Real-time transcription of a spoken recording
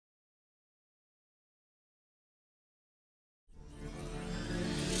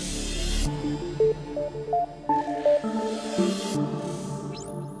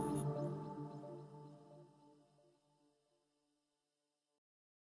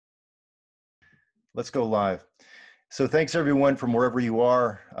Let's go live. So thanks everyone from wherever you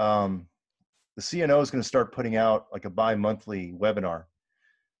are. The CNO is going to start putting out like a bi-monthly webinar,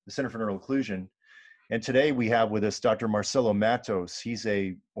 the Center for Neural Occlusion. And today we have with us Dr. Marcelo Matos. He's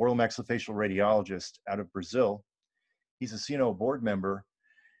a oral maxillofacial radiologist out of Brazil. He's a CNO board member,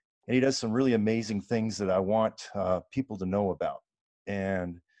 and he does some really amazing things that I want people to know about.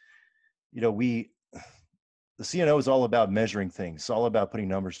 And, you know, the CNO is all about measuring things. It's all about putting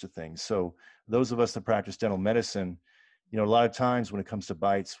numbers to things. So those of us that practice dental medicine, you know, a lot of times when it comes to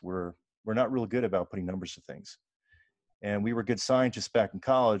bites, we're not real good about putting numbers to things. And we were good scientists back in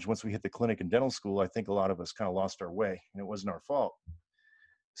college. Once we hit the clinic and dental school, I think a lot of us kind of lost our way, and it wasn't our fault.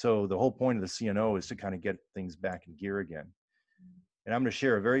 So the whole point of the CNO is to kind of get things back in gear again. And I'm going to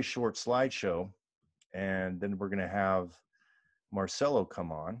share a very short slideshow, and then we're going to have Marcelo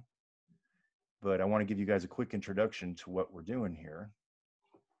come on. But I want to give you guys a quick introduction to what we're doing here.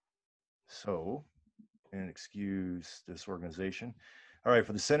 So, and excuse this organization. All right,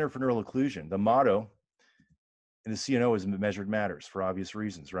 for the Center for Neural Occlusion, the motto in the CNO is measured matters for obvious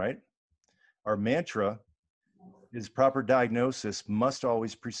reasons, right? Our mantra is proper diagnosis must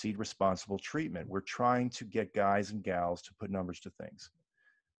always precede responsible treatment. We're trying to get guys and gals to put numbers to things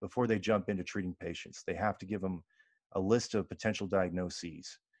before they jump into treating patients. They have to give them a list of potential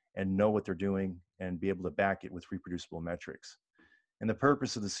diagnoses and know what they're doing and be able to back it with reproducible metrics. And the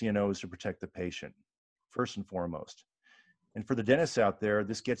purpose of the CNO is to protect the patient, first and foremost. And for the dentists out there,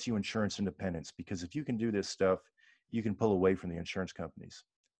 this gets you insurance independence, because if you can do this stuff, you can pull away from the insurance companies.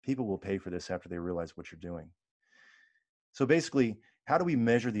 People will pay for this after they realize what you're doing. So basically, how do we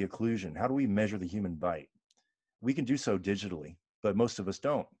measure the occlusion? How do we measure the human bite? We can do so digitally, but most of us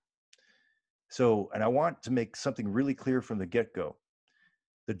don't. So, and I want to make something really clear from the get-go.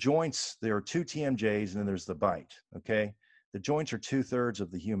 The joints, there are two TMJs and then there's the bite, okay? The joints are 2/3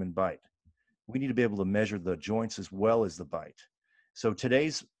 of the human bite. We need to be able to measure the joints as well as the bite. So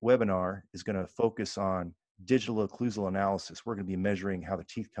today's webinar is going to focus on digital occlusal analysis. We're going to be measuring how the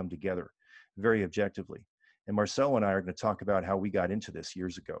teeth come together very objectively. And Marcelo and I are going to talk about how we got into this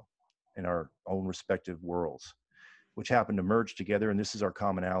years ago in our own respective worlds, which happened to merge together. And this is our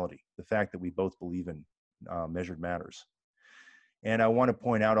commonality, the fact that we both believe in measured matters. And I want to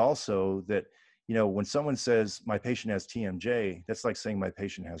point out also that, you know, when someone says my patient has TMJ, that's like saying my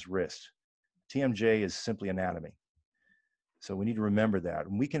patient has wrist. TMJ is simply anatomy. So we need to remember that.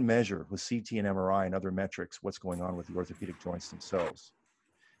 And we can measure with CT and MRI and other metrics what's going on with the orthopedic joints themselves.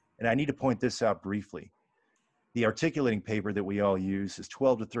 And I need to point this out briefly. The articulating paper that we all use is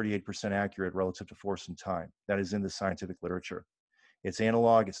 12 to 38% accurate relative to force and time. That is in the scientific literature. It's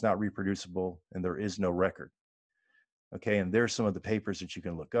analog, it's not reproducible, and there is no record. Okay, and there's some of the papers that you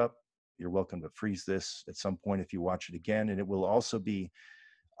can look up. You're welcome to freeze this at some point if you watch it again, and it will also be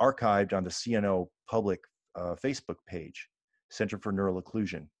archived on the CNO public Facebook page, Center for Neural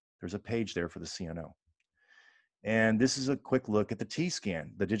Occlusion. There's a page there for the CNO. And this is a quick look at the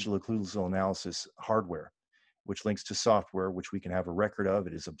T-scan, the digital occlusal analysis hardware, which links to software, which we can have a record of.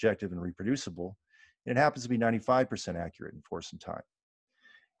 It is objective and reproducible. And it happens to be 95% accurate in force and time.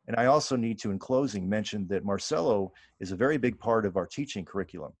 And I also need to, in closing, mention that Marcelo is a very big part of our teaching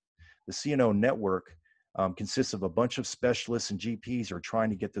curriculum. The CNO network consists of a bunch of specialists and GPs who are trying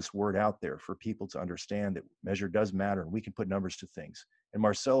to get this word out there for people to understand that measure does matter and we can put numbers to things. And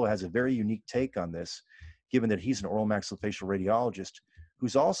Marcelo has a very unique take on this, given that he's an oral maxillofacial radiologist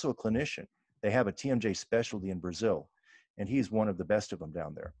who's also a clinician. They have a TMJ specialty in Brazil, and he's one of the best of them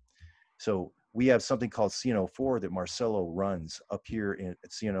down there. So we have something called CNO4 that Marcelo runs up here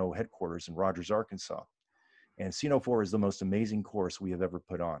at CNO headquarters in Rogers, Arkansas. And CNO4 is the most amazing course we have ever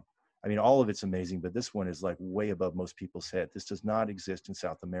put on. I mean, all of it's amazing, but this one is like way above most people's head. This does not exist in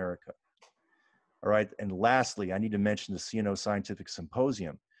South America. All right, and lastly, I need to mention the CNO Scientific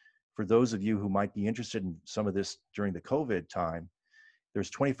Symposium. For those of you who might be interested in some of this during the COVID time,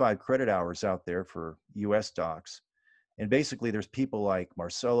 there's 25 credit hours out there for US docs. And basically there's people like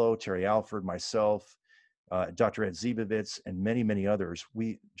Marcelo, Terry Alford, myself, Dr. Ed Zibovitz, and many, many others.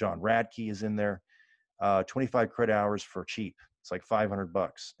 John Radke is in there. 25 credit hours for cheap. It's like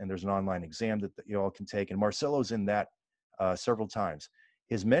 $500. And there's an online exam that you all can take. And Marcelo's in that several times.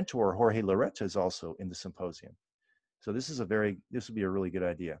 His mentor, Jorge Loretta, is also in the symposium. So this would be a really good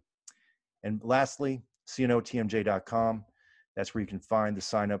idea. And lastly, CNOTMJ.com. That's where you can find the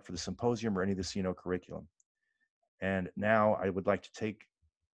sign up for the symposium or any of the CNO curriculum. And now I would like to take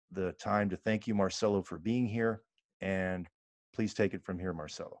the time to thank you, Marcelo, for being here. And please take it from here,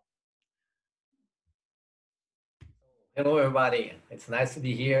 Marcelo. Hello, everybody. It's nice to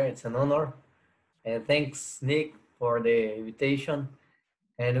be here. It's an honor. And thanks, Nick, for the invitation.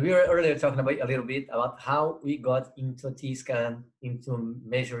 And we were earlier talking about a little bit about how we got into a T-scan, into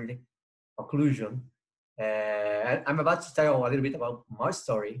measured occlusion. I'm about to tell a little bit about my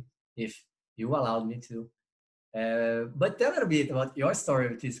story, if you allowed me to. But tell a little bit about your story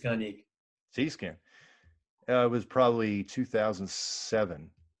with T-scan, Nick. T-scan. It was probably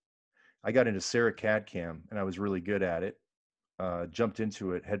 2007. I got into CEREC CAD-CAM, and I was really good at it. Jumped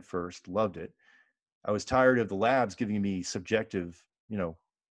into it head first, loved it. I was tired of the labs giving me subjective,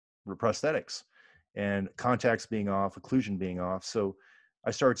 prosthetics and contacts being off, occlusion being off. So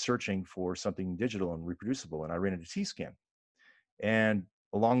I started searching for something digital and reproducible, and I ran into T-scan. And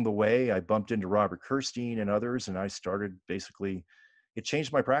along the way, I bumped into Robert Kerstein and others, and I started basically, it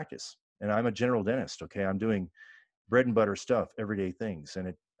changed my practice. And I'm a general dentist, okay? I'm doing bread and butter stuff, everyday things,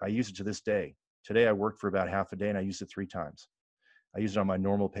 and I use it to this day. Today, I worked for about half a day, and I used it 3 times. I used it on my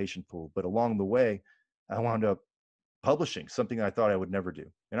normal patient pool, but along the way, I wound up publishing something I thought I would never do.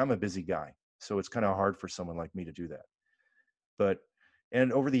 And I'm a busy guy, so it's kind of hard for someone like me to do that.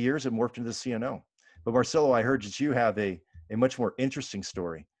 And over the years, it morphed into the CNO. But Marcelo, I heard that you have a much more interesting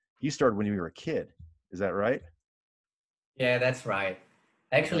story. You started when you were a kid. Is that right? Yeah, that's right.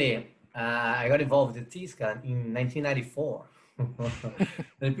 Actually, I got involved with T-scan in 1994.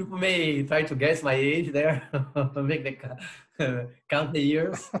 And people may try to guess my age there, make the count the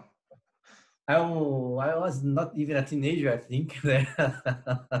years. I was not even a teenager, I think.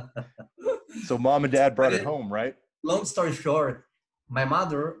 So mom and dad brought it home, right? Long story short, my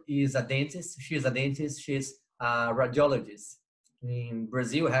mother is a dentist. She's a dentist. She's a radiologist. In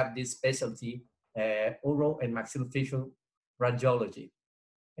Brazil, we have this specialty, oral and maxillofacial radiology.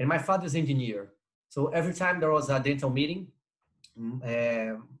 And my father's engineer. So every time there was a dental meeting,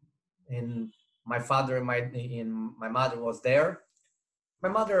 and my father and my mother was there, my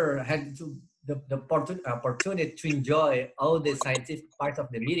mother had the opportunity to enjoy all the scientific part of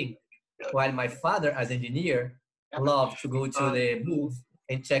the meeting, while my father, as engineer, loved to go to the booth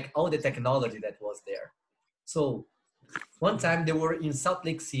and check all the technology that was there. So one time they were in Salt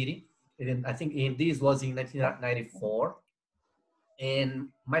Lake City, and I think this was in 1994, and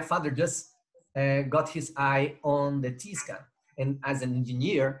my father just got his eye on the T-scan. And as an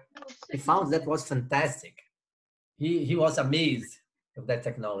engineer, he found that was fantastic. He was amazed of that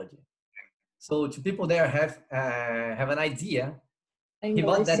technology. So to people there have an idea, he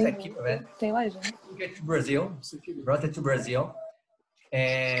bought that equipment, took it to Brazil, brought it to Brazil,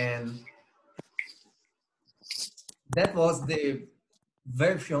 and that was the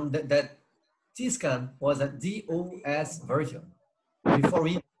version that T-scan was a DOS version before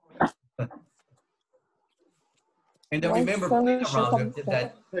we. And I remember playing around with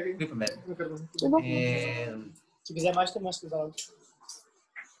that equipment. And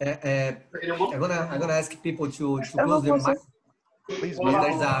I'm gonna ask people to close their mic. Please,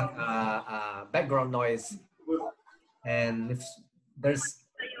 there's a background noise, and if there's,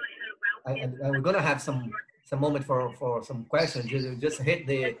 we're gonna have some moment for some questions. Just hit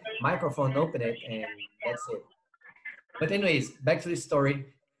the microphone, open it, and that's it. But anyways, back to the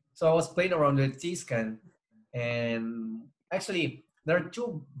story. So I was playing around with T-scan, and actually there are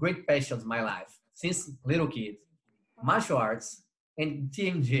 2 great passions in my life since little kid: martial arts and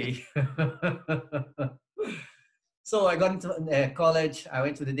TMJ. So I got into college. I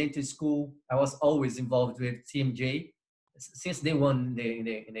went to the dental school. I was always involved with TMJ since day one in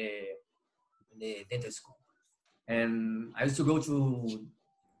the dental school. And I used to go to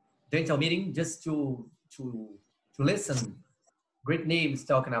dental meeting just to listen great names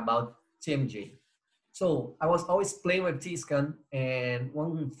talking about TMJ. So I was always playing with T-scan, and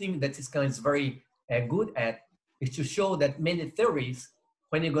one thing that T-scan is very good at is to show that many theories,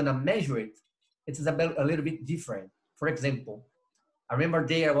 when you're gonna measure it, it's a little bit different. For example, I remember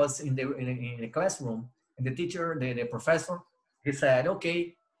day I was in the classroom, and the teacher, the professor, he said,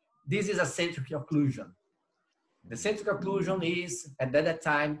 okay, this is a centric occlusion. The centric occlusion is at that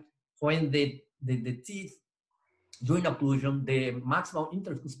time when the teeth during occlusion, the maximum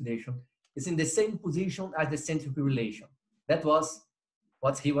intercuspidation is in the same position as the centric relation. That was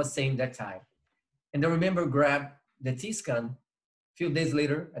what he was saying that time. And I remember grab the T-scan a few days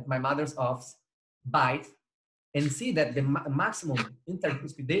later at my mother's office, bite, and see that the maximum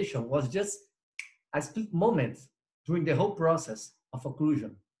intercuspidation was just a split moment during the whole process of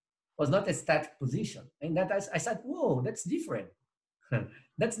occlusion. It was not a static position. And that I said, whoa, that's different.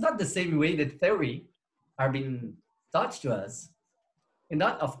 That's not the same way that theory are being taught to us. And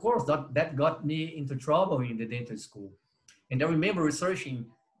that, of course, that got me into trouble in the dental school. And I remember researching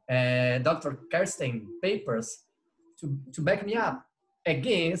Dr. Kerstein papers to back me up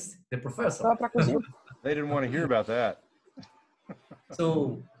against the professor. They didn't want to hear about that.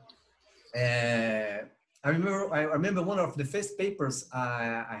 So I remember one of the first papers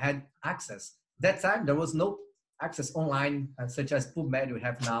I had access. That time there was no access online such as PubMed we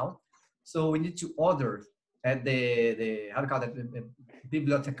have now. So we need to order at the how to call that, the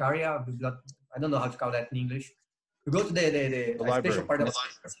bibliotecaria, I don't know how to call that in English. You go to The a special library. part of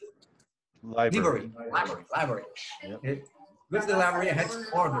Library. library. Yep. Okay. Go to the library. I had to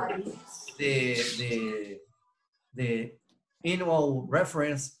order the the the annual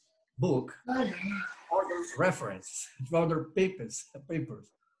reference book, reference, rather papers.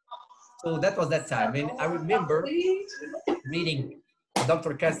 So that was that time, and I remember reading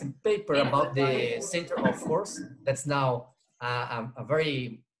Dr. Kerstein paper about the center of force. That's now a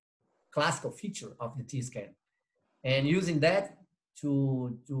very classical feature of the T-scan, and using that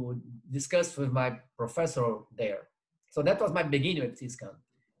to discuss with my professor there. So that was my beginning with T-scan.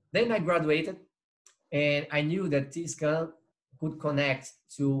 Then I graduated, and I knew that T-scan could connect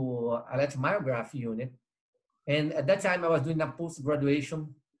to electromyography unit. And at that time, I was doing a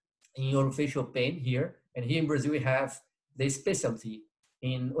post-graduation in orofacial pain here. And here in Brazil, we have the specialty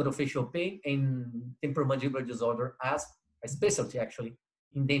in orofacial pain and temporomandibular disorder as a specialty, actually,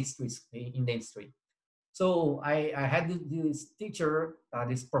 in dentistry. So I had this teacher,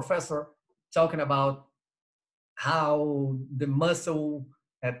 this professor, talking about how the muscle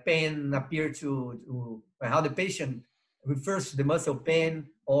pain appear to how the patient refers to the muscle pain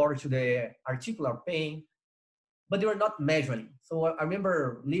or to the articular pain, but they were not measuring. So I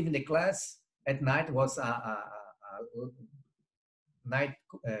remember leaving the class at night. It was a night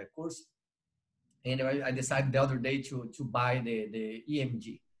course, and I decided the other day to buy the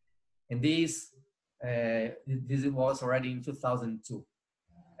EMG, and this was already in 2002.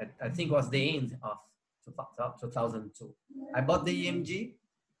 I think it was the end of 2002. I bought the EMG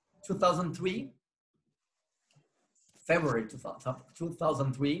 2003, February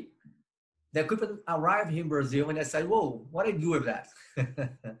 2003. The equipment arrived here in Brazil, and I said, whoa, what do I do with that?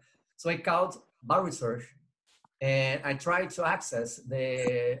 So I called BioResearch, and I tried to access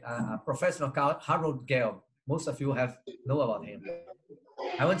the professional called Harold Gelb. Most of you know about him.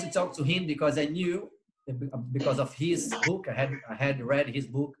 I want to talk to him because I knew, because of his book, I had read his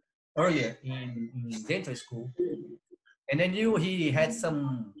book earlier in dental school, and I knew he had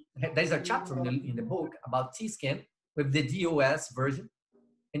there's a chapter in the book about T-scan with the DOS version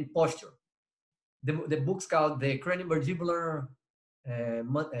and posture. The book's called the Craniomandibular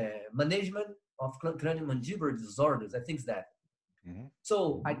Management of Craniomandibular Disorders. I think it's that. Mm-hmm.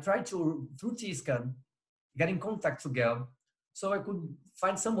 So I tried to, through T-scan, get in contact with Gelb so I could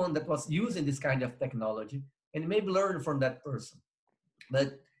find someone that was using this kind of technology and maybe learn from that person.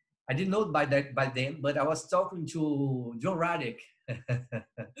 But I didn't know by then, but I was talking to John Radke,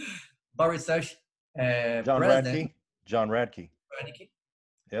 BioResearch president. John Radke.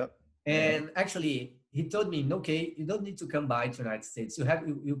 Yep. And actually, he told me, okay, you don't need to come by to the United States.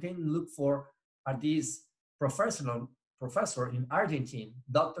 You can look for this professor in Argentina,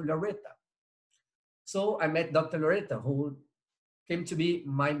 Dr. Loretta. So I met Dr. Loretta, who came to be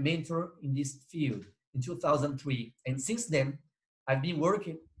my mentor in this field in 2003. And since then, I've been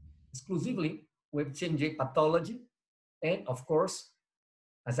working exclusively with TMJ Pathology and, of course,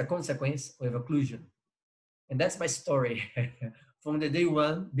 as a consequence, with occlusion. And that's my story from the day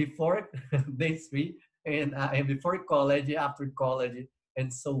one, before day three, and before college, after college,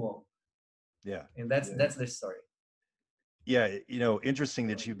 and so on. Yeah. And that's the story. Yeah, interesting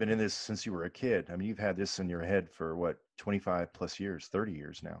that you've been in this since you were a kid. I mean, you've had this in your head for what, 25 plus years, 30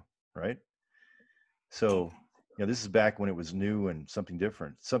 years now, right? So, this is back when it was new and something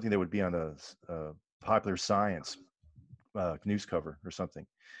different, something that would be on a Popular Science news cover or something.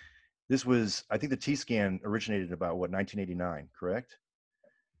 This was, I think the T-scan originated about, 1989, correct?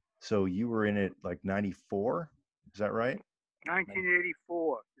 So you were in it like 94, is that right?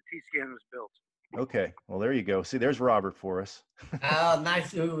 1984, the T-scan was built. Okay, well, there you go. See, there's Robert for us. Oh,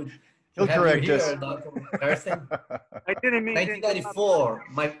 nice to He'll have correct you us. here, Dr. Kerstein. I didn't mean 1994,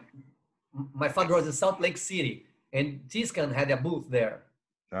 my father was in Salt Lake City, and T-scan had a booth there.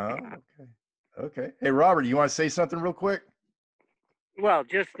 Oh, okay. Hey, Robert, you want to say something real quick? Well,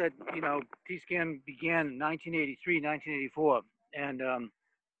 just that, T-scan began in 1983, 1984.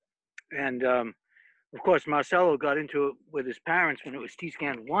 And of course, Marcelo got into it with his parents when it was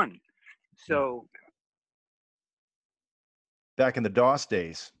T-scan 1. So back in the DOS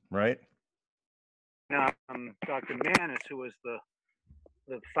days, right? Dr. Manis, who was the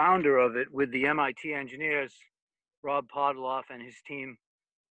founder of it with the MIT engineers, Rob Podloff and his team,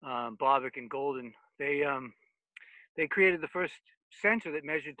 Bobick and Golden, they created the first sensor that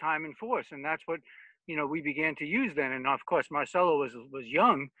measured time and force, and that's what we began to use then. And of course, Marcelo was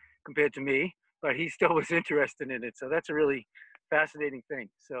young compared to me, but he still was interested in it. So that's a really fascinating thing.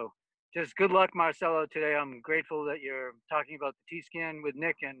 So just good luck, Marcelo, today. I'm grateful that you're talking about the T-scan with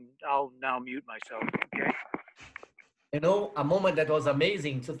Nick, and I'll now mute myself, okay? A moment that was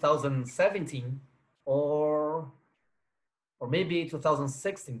amazing, 2017 or maybe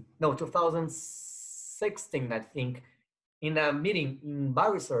 2016, no, 2016, I think, in a meeting in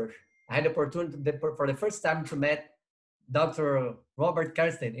BioResearch, I had the opportunity for the first time to meet Dr. Robert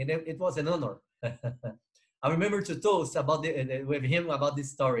Kerstein, and it was an honor. I remember to toast about with him about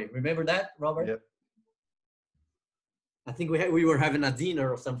this story. Remember that, Robert? Yep. I think we were having a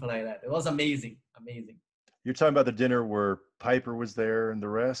dinner or something like that. It was amazing, amazing. You're talking about the dinner where Piper was there and the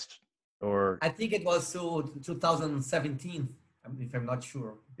rest, or? I think it was 2017, if I'm not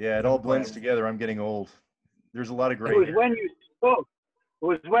sure. Yeah, it all blends together. I'm getting old. There's a lot of great. It was when you spoke. It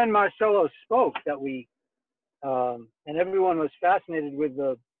was when Marcelo spoke that we, and everyone was fascinated with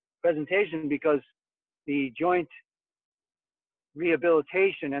the presentation because the joint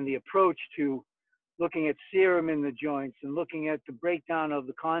rehabilitation and the approach to looking at serum in the joints and looking at the breakdown of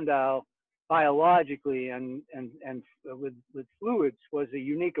the condyle biologically and with fluids was a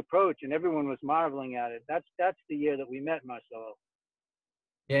unique approach, and everyone was marveling at it. That's the year that we met, Marcelo.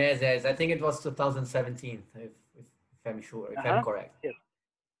 Yes. I think it was 2017, if I'm sure, if I'm correct. Yes.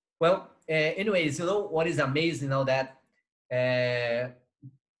 Well, anyways, what is amazing now that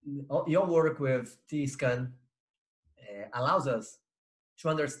your work with T-scan allows us to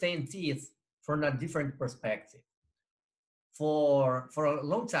understand teeth from a different perspective. For a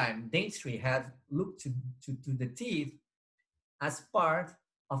long time, dentistry has looked to the teeth as part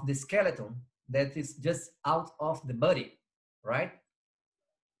of the skeleton that is just out of the body, right?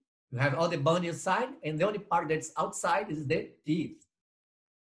 You have all the bone inside, and the only part that's outside is the teeth.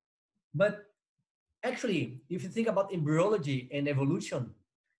 But actually, if you think about embryology and evolution,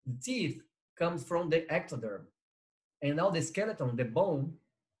 the teeth comes from the ectoderm, and now the skeleton, the bone,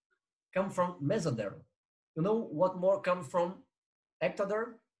 come from mesoderm. You know what more comes from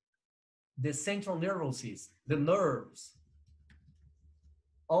ectoderm? The central nervous system, the nerves.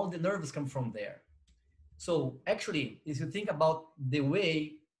 All the nerves come from there. So actually, if you think about the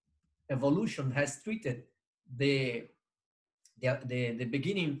way evolution has treated the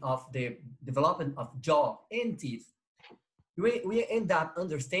beginning of the development of jaw and teeth, we end up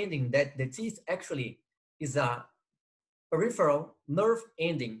understanding that the teeth actually is a peripheral nerve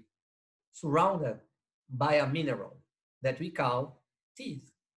ending surrounded by a mineral that we call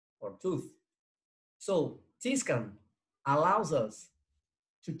teeth or tooth. So T-scan allows us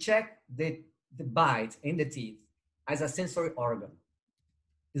to check the bite in the teeth as a sensory organ.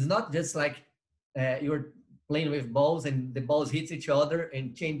 It's not just like you're playing with balls and the balls hit each other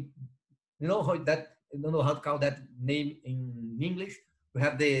and change. You know how that, I don't know how to call that name in English. We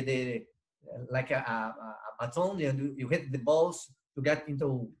have the like a baton, and you hit the balls to get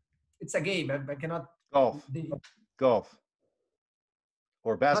into. It's a game. I cannot. Golf.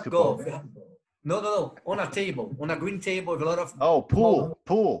 Or basketball. Not golf. No. On a table, on a green table with a lot of. Oh,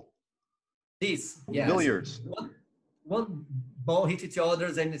 pool. This, yes. Billiards. One ball hit each other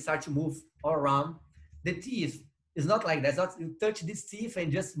and they start to move all around. The teeth is not like that. It's not you touch this teeth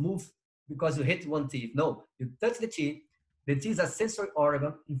and just move because you hit one teeth. No, you touch the teeth. The teeth is a sensory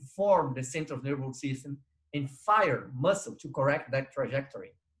organ, inform the central nervous system, and fire muscle to correct that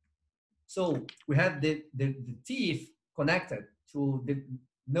trajectory. So we have the teeth connected to the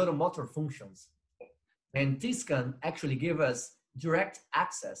neuromotor functions. And T-scan actually gives us direct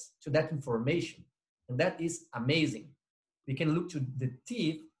access to that information. And that is amazing. We can look to the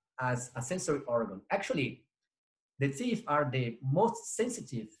teeth as a sensory organ. Actually, the teeth are the most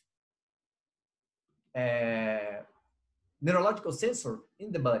sensitive neurological sensor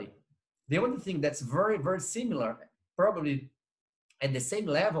in the body. The only thing that's very, very similar, probably at the same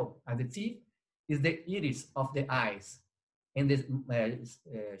level as the teeth, is the iris of the eyes and the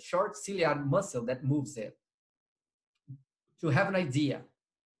short ciliary muscle that moves it. To have an idea,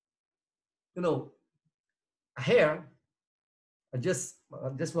 a hair, just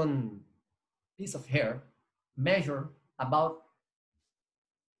one piece of hair, measure about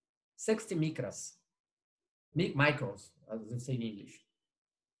 60 microns, as they say in English.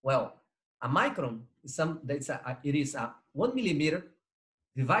 Well, a micron is it is 1 millimeter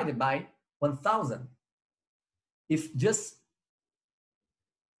divided by 1,000. If just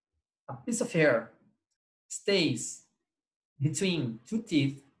a piece of hair stays between two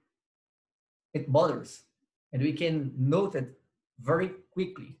teeth, it bothers, and we can note it very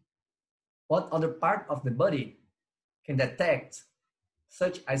quickly. What other part of the body can detect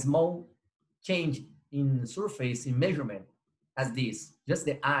such a small change in surface in measurement as this, just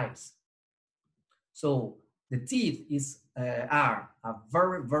the eyes. So the teeth are a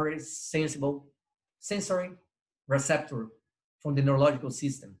very, very sensible sensory receptor from the neurological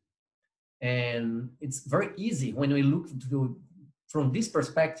system. And it's very easy when we look from this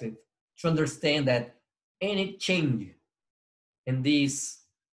perspective to understand that any change in this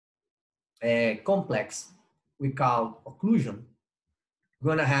complex we call occlusion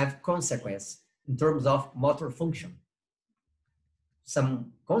going to have consequence in terms of motor function.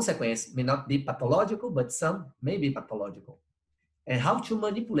 Some consequence may not be pathological, but some may be pathological. And how to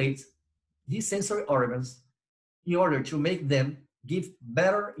manipulate these sensory organs in order to make them give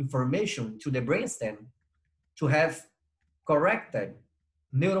better information to the brainstem to have corrected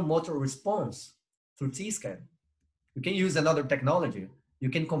neuromotor response through T-scan. You can use another technology. You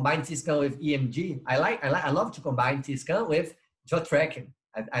can combine T-scan with EMG. I love to combine T-scan with jaw tracking.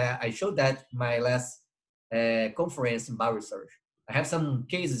 I showed that my last conference in bioresearch. I have some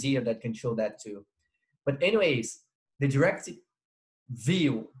cases here that can show that too. But anyways, the direct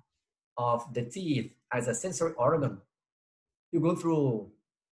view of the teeth as a sensory organ, you go through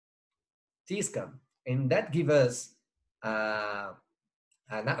T-scan, and that gives us a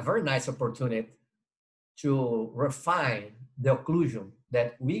very nice opportunity to refine the occlusion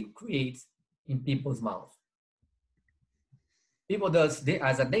that we create in people's mouth. People as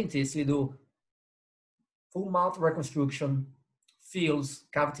a dentist, we do full mouth reconstruction, fills,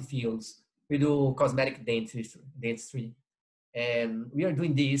 cavity fills. We do cosmetic dentistry. And we are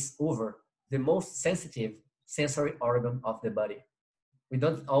doing this over the most sensitive sensory organ of the body. We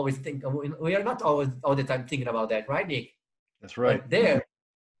don't always think, we are not always all the time thinking about that, right, Nick? That's right. But there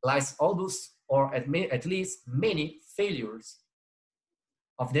lies all those, or at least many failures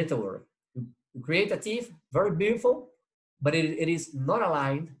of dental work. You create a teeth, very beautiful, but it is not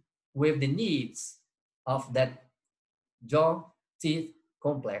aligned with the needs of that jaw teeth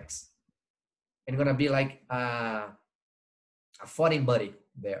complex. And it's gonna be like a foreign body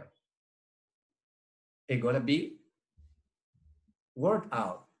there. It's gonna be worked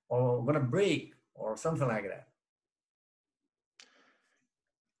out or gonna break or something like that.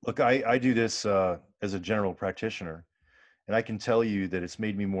 Look, I do this as a general practitioner, and I can tell you that it's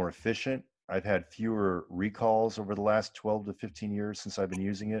made me more efficient. I've had fewer recalls over the last 12 to 15 years since I've been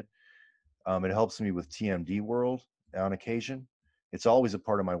using it. It helps me with TMD world on occasion. It's always a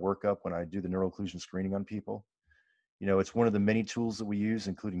part of my workup when I do the neurocclusion screening on people. You know, it's one of the many tools that we use,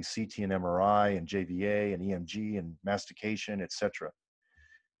 including CT and MRI and JVA and EMG and mastication, etc.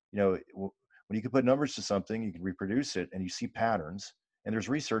 You know, when you can put numbers to something, you can reproduce it, and you see patterns, and there's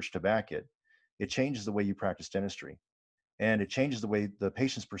research to back it. It changes the way you practice dentistry, and it changes the way the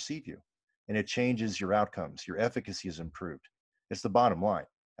patients perceive you, and it changes your outcomes. Your efficacy is improved. It's the bottom line.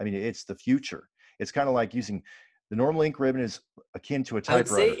 I mean, it's the future. It's kind of like using the normal ink ribbon is akin to a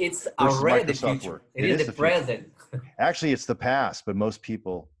typewriter. I would say it's already the future. Word. It is the present. Actually, it's the past, but most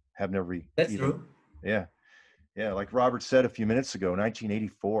people have never. That's true. Yeah. Yeah. Like Robert said a few minutes ago,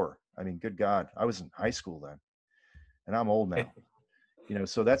 1984. I mean, good God, I was in high school then, and I'm old now. You know,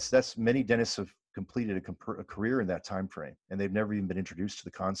 so that's many dentists have completed a career in that time frame, and they've never even been introduced to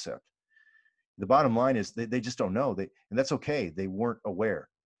the concept. The bottom line is they just don't know. And that's okay. They weren't aware.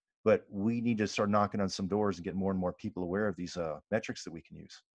 But we need to start knocking on some doors and get more and more people aware of these metrics that we can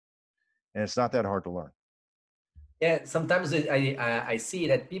use. And it's not that hard to learn. Yeah, sometimes I see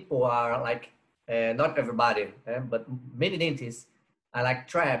that people are like, not everybody, but many dentists are like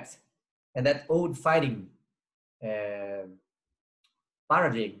trapped in that old fighting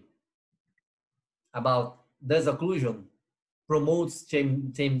paradigm about does occlusion promotes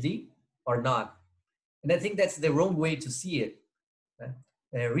TMD or not. And I think that's the wrong way to see it.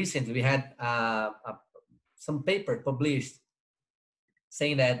 Recently, we had some paper published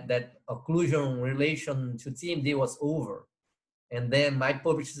saying that occlusion relation to TMD was over. And then I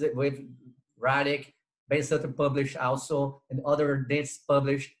published it with Radic, Bayswater published also, and other dentists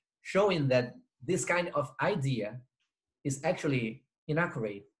published, showing that this kind of idea is actually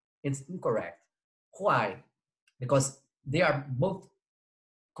inaccurate. It's incorrect. Why? Because they are both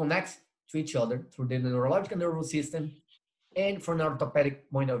connected to each other through the neurological nervous system and from an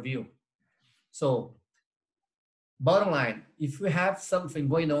orthopedic point of view. So, bottom line, if you have something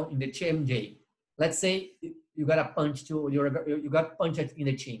going on in the TMJ, let's say you got a punch you got punched in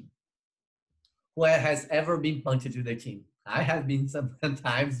the chin. Who has ever been punched to the chin? I have been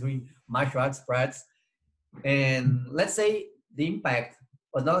sometimes doing martial arts practice, and let's say the impact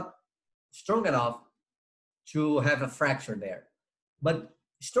was not strong enough to have a fracture there, but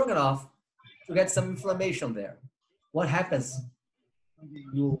strong enough to get some inflammation there. What happens?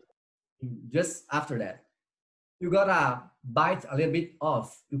 You just after that, you gotta bite a little bit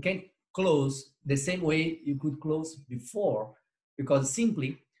off. You can't close the same way you could close before, because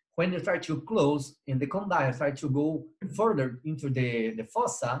simply when you try to close and the condyle try to go further into the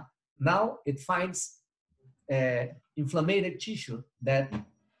fossa, now it finds inflamed tissue that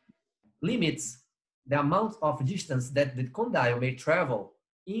limits the amount of distance that the condyle may travel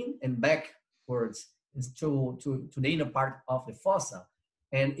in and backwards to the inner part of the fossa,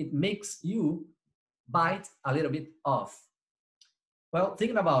 and it makes you bite a little bit off. Well,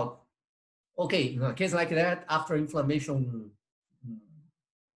 thinking about, okay, in a case like that, after inflammation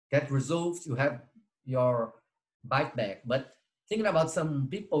get resolved, you have your bite back. But thinking about some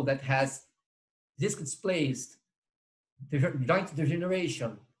people that has disc displaced, joint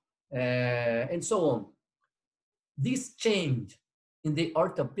degeneration, and so on, this change in the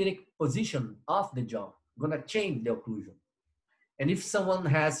orthopedic position of the jaw gonna change the occlusion. And if someone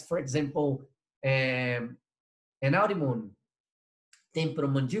has, for example, an autoimmune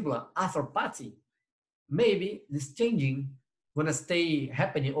temporomandibular arthropathy, maybe this changing gonna stay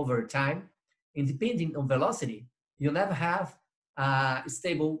happening over time, and depending on velocity, you'll never have a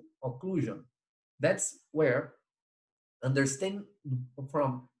stable occlusion. That's where understand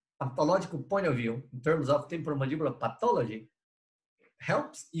from pathological point of view, in terms of temporomandibular pathology,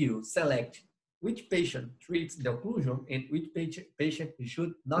 helps you select which patient treats the occlusion and which patient you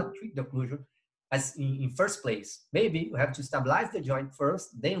should not treat the occlusion as in first place. Maybe you have to stabilize the joint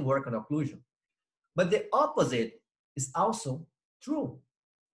first, then work on occlusion. But the opposite is also true.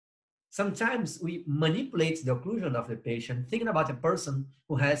 Sometimes we manipulate the occlusion of the patient, thinking about a person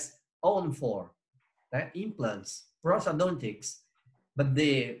who has ON4, right? Implants, prosthodontics, but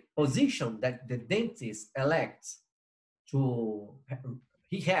the position that the dentist elects to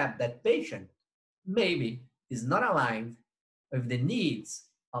rehab that patient maybe is not aligned with the needs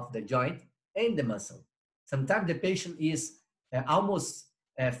of the joint and the muscle. Sometimes the patient is almost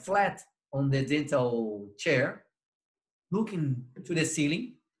flat on the dental chair, looking to the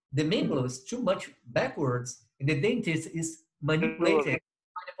ceiling. The mandible is too much backwards, and the dentist is manipulating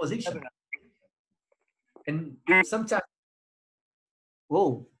the position. And sometimes,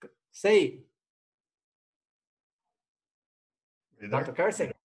 whoa, say, Dr.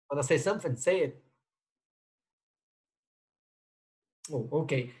 Kerstein, want to say something? Say it. Oh,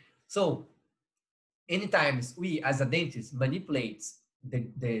 okay. So, anytime we as a dentist manipulate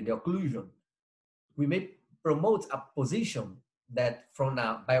the occlusion, we may promote a position that from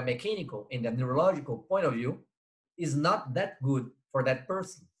a biomechanical and a neurological point of view is not that good for that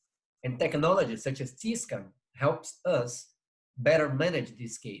person. And technology such as T-scan helps us better manage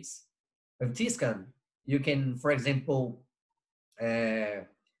this case. With T-scan, you can, for example,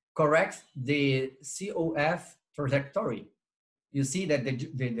 correct the COF trajectory. You see that the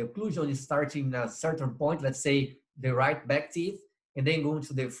occlusion is starting at a certain point, let's say the right back teeth, and then going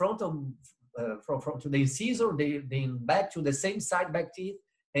to the frontal, to the incisor, then back to the same side back teeth,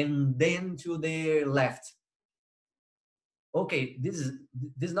 and then to the left. Okay, this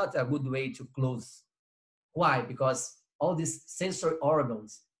is not a good way to close. Why? Because all these sensory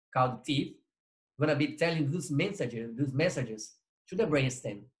organs called teeth gonna be telling these messages to the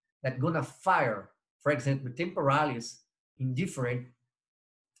brainstem that gonna fire, for example, temporalis in different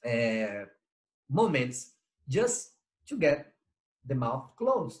moments just to get the mouth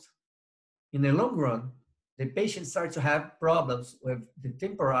closed. In the long run, the patient starts to have problems with the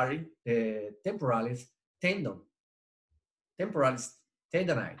temporalis tendon, temporalis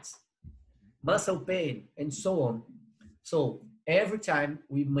tendonitis, muscle pain, and so on. So every time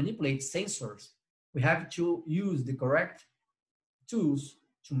we manipulate sensors, we have to use the correct tools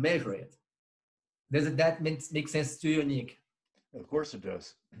to measure it. Does that make sense to you, Nick? Of course it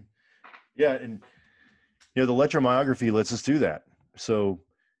does. Yeah, and the electromyography lets us do that. So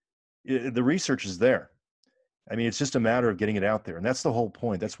the research is there. I mean, it's just a matter of getting it out there, and that's the whole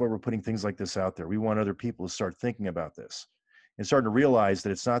point. That's why we're putting things like this out there. We want other people to start thinking about this and starting to realize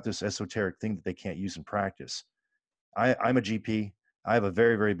that it's not this esoteric thing that they can't use in practice. I'm a GP. I have a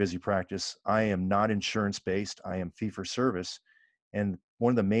very, very busy practice. I am not insurance-based. I am fee-for-service. And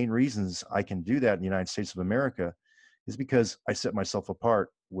one of the main reasons I can do that in the United States of America is because I set myself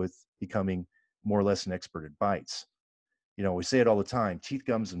apart with becoming more or less an expert at bites. We say it all the time, teeth,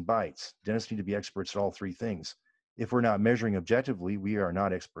 gums, and bites. Dentists need to be experts at all three things. If we're not measuring objectively, we are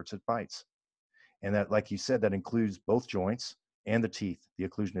not experts at bites. And that, like you said, that includes both joints and the teeth, the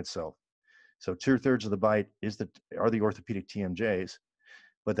occlusion itself. So 2/3 of the bite are the orthopedic TMJs,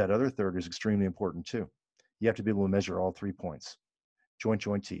 but that other third is extremely important too. You have to be able to measure all 3 points.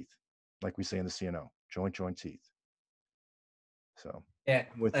 Joint, teeth, like we say in the CNO, joint, teeth. So Yeah,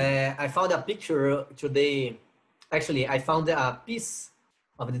 I'm with you. I found a picture today. Actually, I found a piece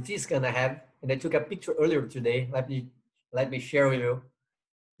of the T-scan I have, and I took a picture earlier today. Let me share with you.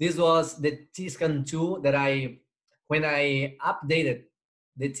 This was the T-scan 2 that when I updated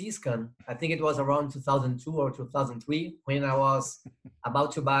the T-scan, I think it was around 2002 or 2003 when I was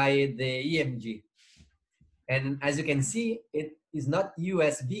about to buy the EMG. And as you can see, it is not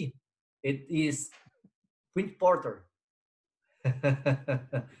USB. It is print porter.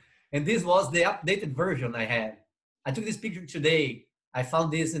 And this was the updated version I had. I took this picture today. I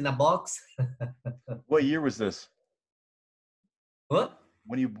found this in a box. What year was this? What?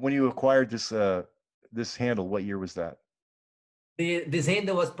 When you acquired this handle, what year was that? This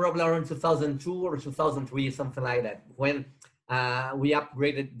handle was probably around 2002 or 2003, something like that, when we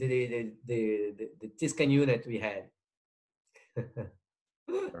upgraded the T-scan unit we had.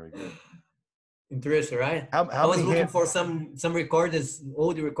 Very good. Interesting, right? How I was many looking for some records,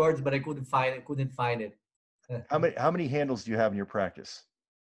 old records, but I couldn't find it. how many handles do you have in your practice?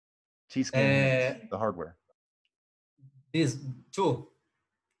 T-scan handles, the hardware. These two.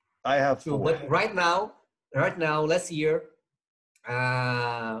 I have 4. But right now, last year,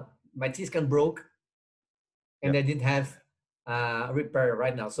 my T-scan broke, and I didn't have repair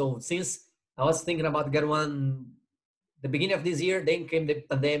right now. So since I was thinking about get one, the beginning of this year, then came the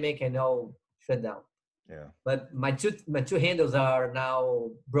pandemic and all shut down. Yeah. But my two handles are now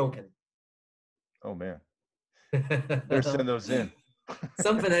broken. Oh man. Better send those in.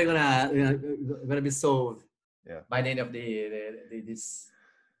 Something are gonna be solved. Yeah. By the end of this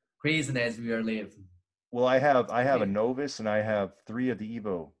craziness we are living. Well, I have a Novus and I have 3 of the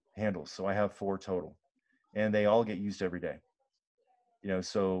Evo handles, so I have 4 total, and they all get used every day.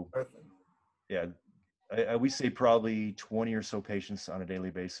 So Perfect. yeah, we say probably 20 or so patients on a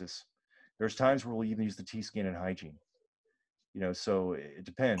daily basis. There's times where we'll even use the T-scan in hygiene. So it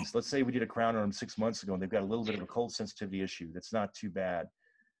depends. Let's say we did a crown on them 6 months ago and they've got a little bit of a cold sensitivity issue. That's not too bad.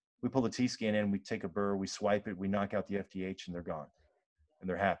 We pull the T-scan in, we take a burr, we swipe it, we knock out the FDH, and they're gone, and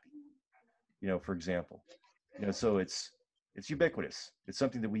they're happy. For example, so it's ubiquitous. It's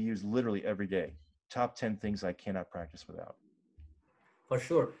something that we use literally every day. Top 10 things I cannot practice without. For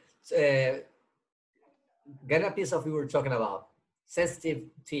sure. Get a piece of we were talking about sensitive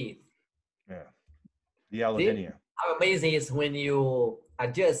teeth. Yeah, the allodynia. How amazing is when you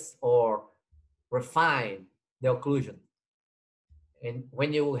adjust or refine the occlusion, and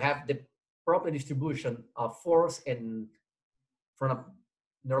when you have the proper distribution of force, and from a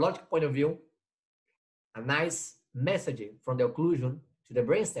neurological point of view, a nice messaging from the occlusion to the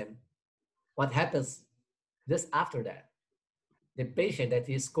brainstem. What happens just after that? The patient that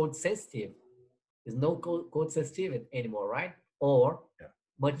is code sensitive is no code sensitive anymore, right? Or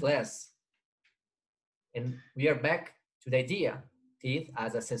much less. And we are back to the idea, teeth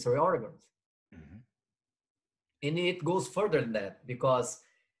as a sensory organ. Mm-hmm. And it goes further than that, because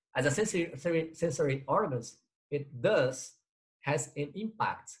as a sensory organs, it has an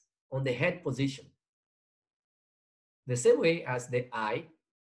impact on the head position. The same way as the eye,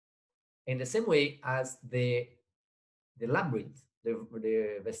 and the same way as the labyrinth,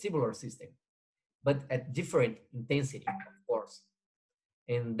 the vestibular system, but at different intensity, of course.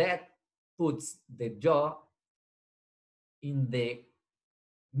 And that puts the jaw in the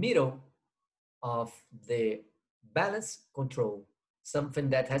middle of the balance control, something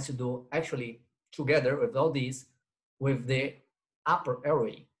that has to do actually together with all these with the upper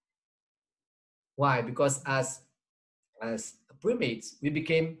airway. Why? Because as primates, we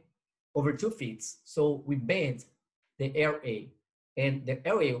became over 2 feet. So we bend the airway, and the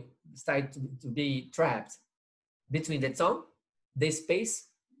airway started to be trapped between the tongue, the space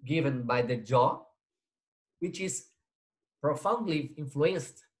given by the jaw, which is profoundly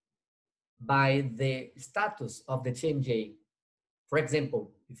influenced by the status of the TMJ. For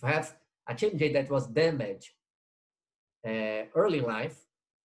example, if you have a TMJ that was damaged early in life,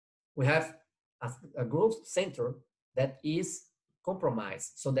 we have a growth center that is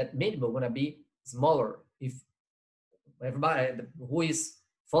compromised, so that mandible is going to be smaller. If everybody who is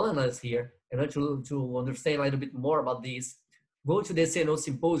following us here and want to understand a little bit more about this, go to the CNO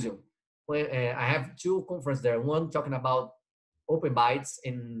symposium. I have 2 conferences there. One talking about open bites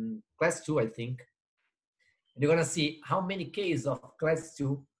in class 2, I think. And you're going to see how many cases of class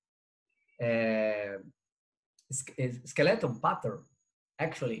 2 skeletal pattern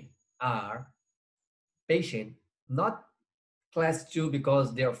actually are patient, not class 2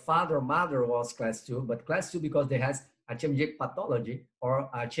 because their father or mother was class 2, but class 2 because they has a TMJ pathology or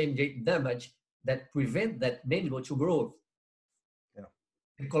a TMJ damage that prevent that mandible to grow. Yeah.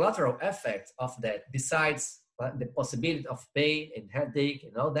 The collateral effect of that, besides the possibility of pain and headache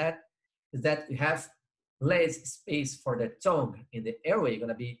and all that, is that you have less space for the tongue and the airway going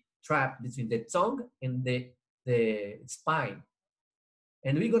to be trapped between the tongue and the spine.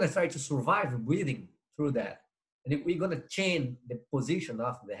 And we're going to try to survive breathing through that. And if we're going to change the position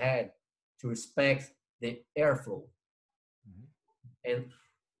of the head to respect the airflow. And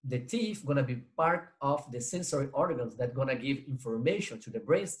the teeth going to be part of the sensory organs that going to give information to the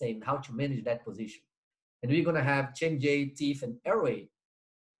brainstem how to manage that position. And we're going to have TMJ, teeth, and airway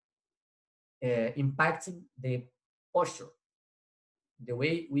impacting the posture, the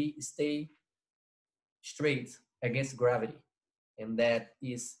way we stay straight against gravity. And that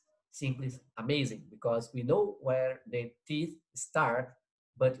is simply amazing because we know where the teeth start,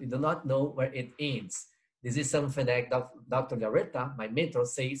 but we do not know where it ends. This is something that Dr. Garreta, my mentor,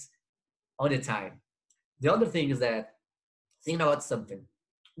 says all the time. The other thing is that, think about something.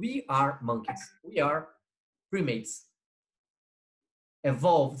 We are monkeys. We are primates,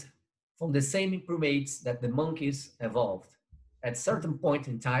 evolved from the same primates that the monkeys evolved. At a certain point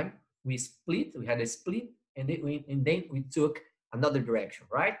in time, we split, we had a split, and then we took another direction,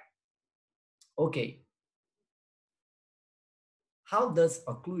 right? Okay. How does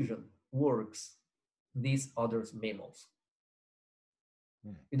occlusion works in these other mammals?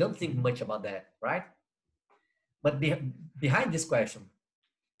 We don't think much about that, right? But behind this question,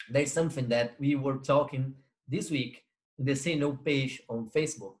 there's something that we were talking this week in the CNO page on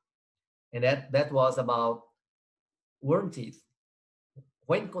Facebook. And that was about worm teeth.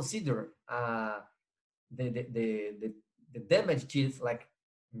 When consider the damaged teeth like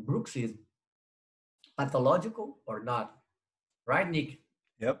bruxism, pathological or not? Right, Nick?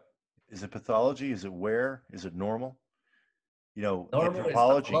 Yep. Is it pathology? Is it wear? Is it normal? You know, Normal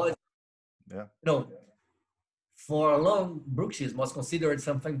anthropology. Yeah. No, for a long, bruxism was considered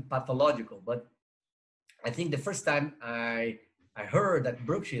something pathological, but I think the first time I heard that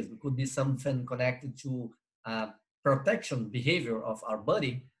bruxism could be something connected to protection behavior of our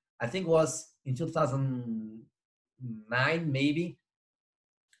body, I think was in 2009, maybe,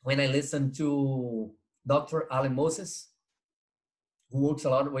 when I listened to Dr. Alan Moses, who works a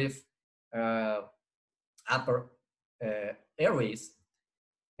lot with upper airways,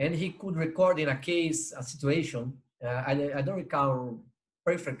 and he could record in a case, a situation. I don't recall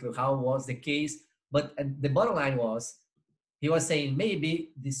perfectly how was the case, but the bottom line was, he was saying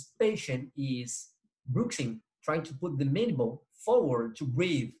maybe this patient is bruxing, trying to put the mandible forward to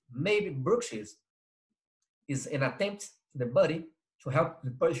breathe. Maybe bruxism is an attempt to the body to help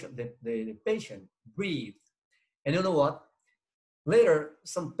the patient breathe. And you know what? Later,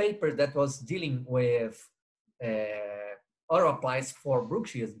 some paper that was dealing with oral applies for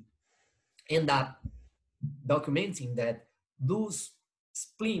bruxism end up documenting that those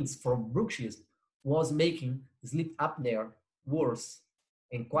splints from bruxism was making sleep apnea worse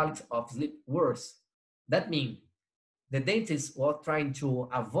and quality of sleep worse. That means the dentist was trying to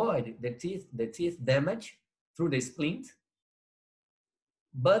avoid the teeth damage through the splint,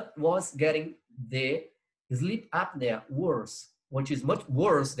 but was getting the sleep apnea worse, which is much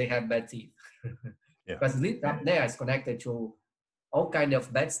worse. They have bad teeth. Yeah. Because sleep apnea is connected to all kind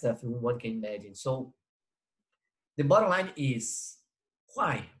of bad stuff one can imagine. So the bottom line is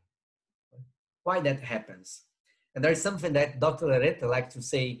why that happens. And there's something that Dr. Garreta likes to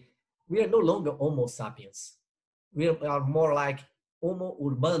say, we are no longer Homo sapiens. We are more like Homo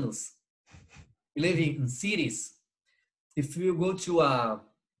urbanus, living in cities. If you go to a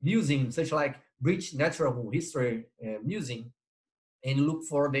museum, such like British Natural History Museum, and look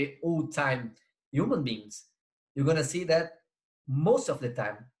for the old-time human beings, you're gonna see that most of the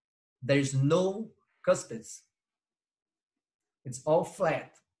time, there's no cuspids. It's all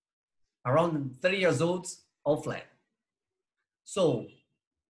flat. Around 30 years old, all flat. So,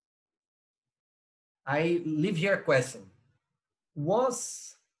 I leave here a question.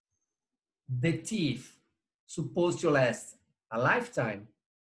 Was the teeth supposed to last a lifetime,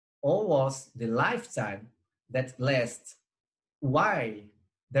 or was the lifetime that lasts why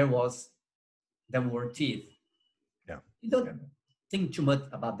there were teeth? Yeah. You don't think too much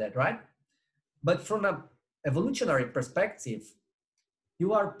about that, right? But from an evolutionary perspective,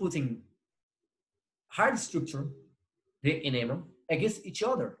 you are putting hard structure, the enamel, against each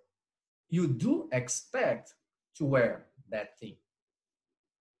other. You do expect to wear that thing.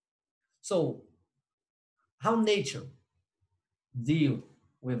 So, how nature deal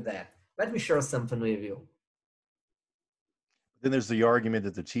with that? Let me share something with you. Then there's the argument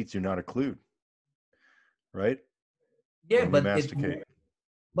that the teeth do not occlude, right? Yeah, but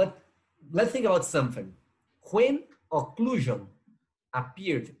let's think about something. When occlusion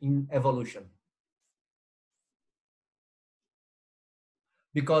appeared in evolution,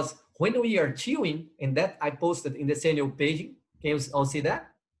 Because when we are chewing, and that I posted in the CNO page, can you all see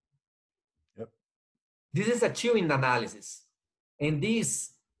that? Yep. This is a chewing analysis. And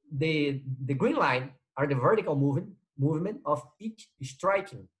these, the green line are the vertical movement of each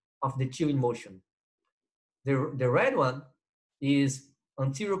striking of the chewing motion. The red one is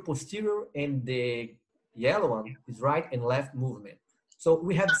anterior, posterior, and the yellow one is right and left movement. So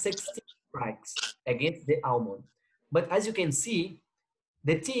we have 16 strikes against the almond. But as you can see,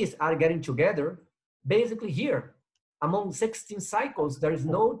 the teeth are getting together basically here. Among 16 cycles, there is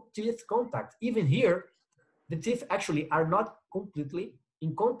no teeth contact. Even here, the teeth actually are not completely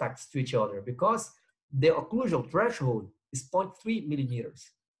in contact to each other because the occlusal threshold is 0.3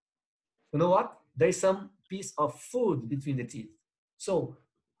 millimeters. You know what? There is some piece of food between the teeth. So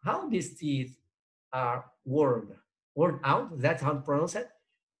how these teeth are worn out, that's how to pronounce it?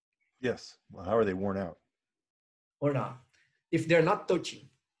 Yes. Well, how are they worn out? Or not? If they're not touching,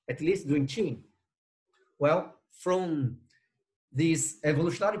 at least doing chewing. Well, from this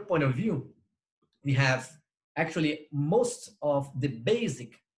evolutionary point of view, we have actually most of the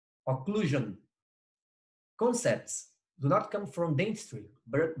basic occlusion concepts do not come from dentistry,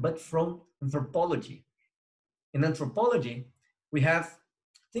 but from anthropology. In anthropology, we have,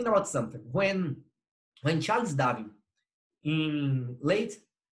 think about something. When Charles Darwin in late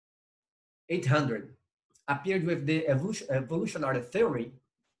 800 appeared with the evolutionary theory,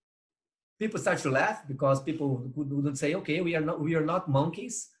 people start to laugh because people wouldn't say, okay, we are not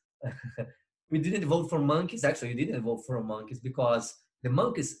monkeys. We didn't evolve from monkeys. Actually, we didn't evolve from monkeys because the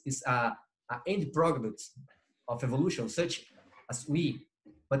monkeys is a end product of evolution, such as we.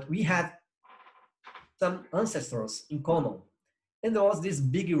 But we had some ancestors in common. And there was this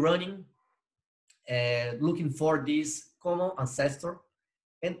big running looking for this common ancestor.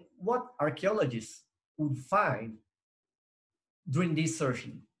 And what archaeologists would find during this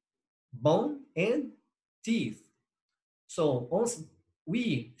searching? Bone and teeth. So once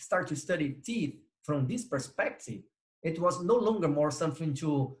we start to study teeth from this perspective, it was no longer more something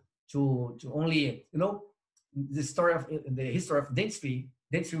to only, you know, the history of dentistry.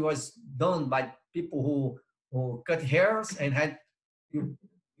 Dentistry was done by people who cut hairs and had you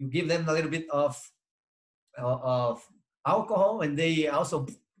give them a little bit of alcohol, and they also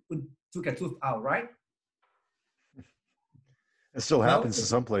took a tooth out, right? It still happens in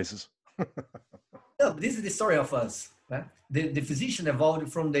some places. No, this is the story of us. Right? The physician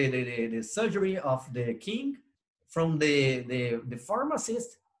evolved from the surgery of the king, from the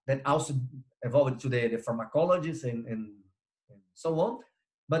pharmacist that also evolved to the pharmacologist and so on.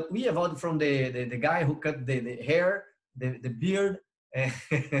 But we evolved from the guy who cut the hair, the beard,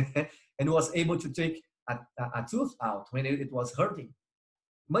 and was able to take a tooth out when it was hurting.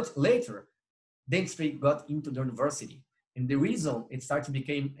 Much later, dentistry got into the university. And the reason it started to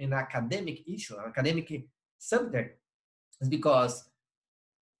become an academic issue, an academic subject, is because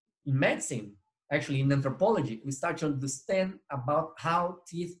in medicine, actually in anthropology, we start to understand about how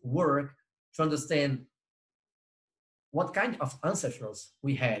teeth work, to understand what kind of ancestors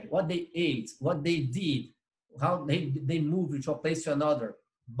we had, what they ate, what they did, how they moved from a place to another.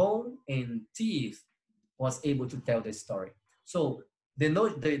 Bone and teeth was able to tell the story. So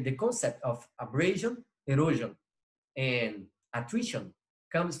the concept of abrasion, erosion, and attrition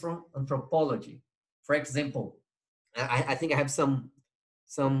comes from anthropology. For example, I think I have some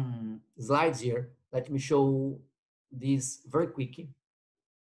slides here. Let me show these very quickly.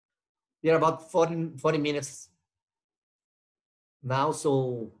 We are about 40 minutes now,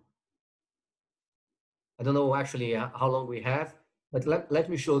 so I don't know actually how long we have, but let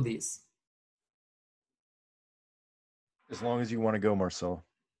me show this. As long as you want to go, Marcelo.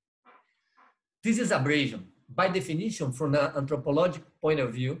 This is abrasion. By definition, from an anthropological point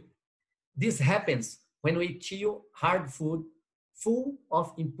of view, this happens when we chew hard food full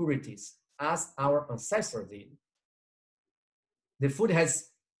of impurities, as our ancestors did. The food has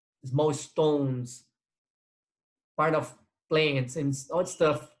small stones, part of plants and all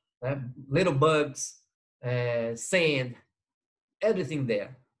stuff, little bugs, sand, everything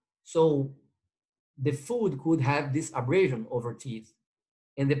there. So the food could have this abrasion over teeth.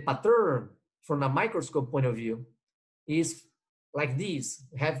 And the pattern from a microscope point of view is like this,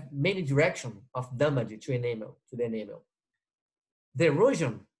 have many directions of damage to enamel, to the enamel. The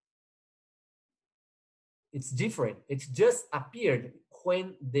erosion, it's different. It just appeared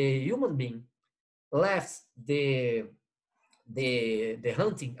when the human being left the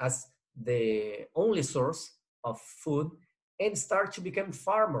hunting as the only source of food and start to become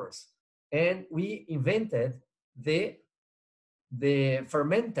farmers. And we invented the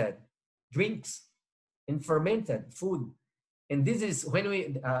fermented drinks and fermented food. And this is when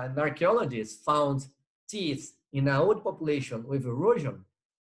an archaeologist found teeth in an old population with erosion.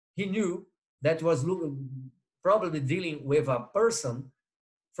 He knew that was probably dealing with a person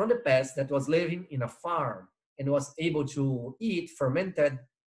from the past that was living in a farm and was able to eat fermented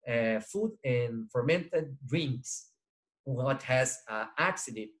food and fermented drinks, what has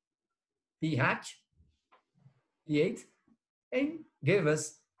acid pH, and gave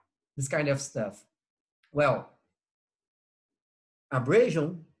us this kind of stuff. Well,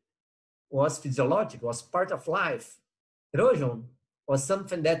 abrasion was physiological, was part of life. Erosion was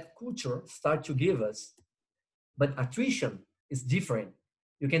something that culture started to give us. But attrition is different.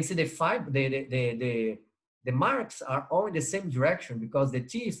 You can see the marks are all in the same direction because the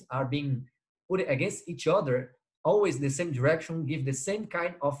teeth are being put against each other, always the same direction, give the same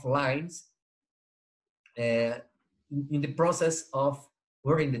kind of lines in the process of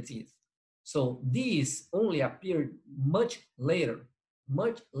wearing the teeth. So these only appeared much later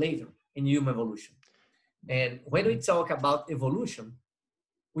in human evolution. And when we talk about evolution,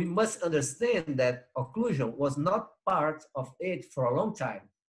 we must understand that occlusion was not part of it for a long time.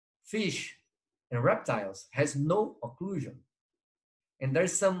 Fish and reptiles has no occlusion. And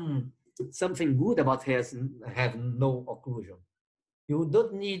there's something good about have no occlusion. You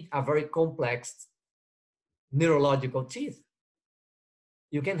don't need a very complex neurological teeth.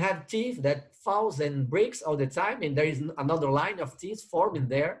 You can have teeth that falls and breaks all the time, and there is another line of teeth forming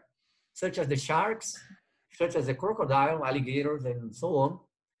there, such as the sharks, such as the crocodile, alligators, and so on.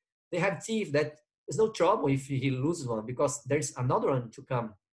 They have teeth that there's no trouble if he loses one because there's another one to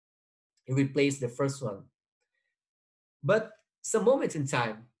come. He replace the first one. But some moment in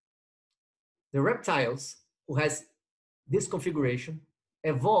time, the reptiles who has this configuration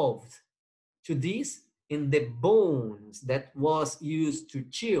evolved to this, and the bones that was used to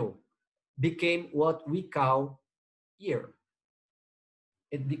chew became what we call ear.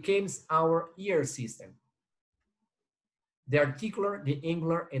 It becomes our ear system. The articular, the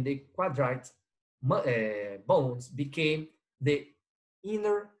angular, and the quadrate bones became the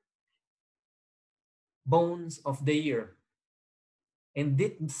inner bones of the ear. And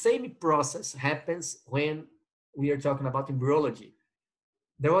the same process happens when we are talking about embryology.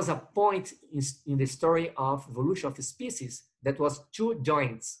 There was a point in the story of evolution of species that was two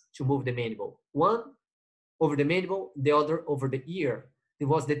joints to move the mandible. One over the mandible, the other over the ear. It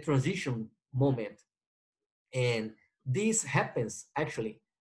was the transition moment. And this happens actually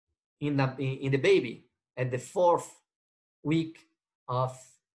in the baby at the 4th week of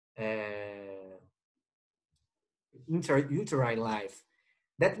intrauterine life.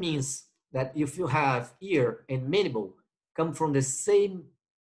 That means that if you have ear and mandible come from the same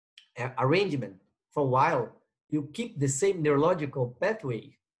arrangement for a while, you keep the same neurological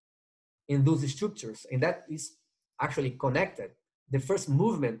pathway in those structures, and that is actually connected. The first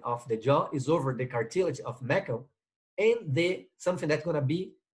movement of the jaw is over the cartilage of Meckel and something that's going to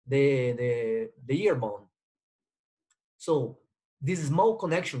be the ear bone. So this small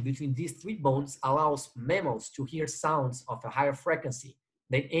connection between these three bones allows mammals to hear sounds of a higher frequency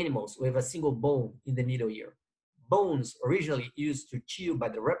than animals with a single bone in the middle ear. Bones originally used to chew by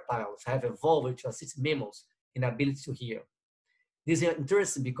the reptiles have evolved to assist mammals in ability to hear. This is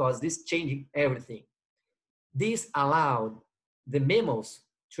interesting because this changed everything. This allowed the mammals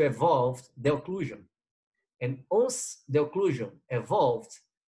to evolve the occlusion. And once the occlusion evolved,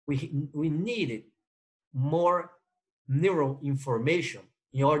 we needed more neural information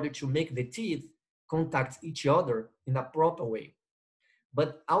in order to make the teeth contact each other in a proper way.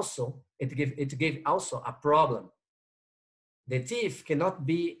 But also, it gave also a problem. The teeth cannot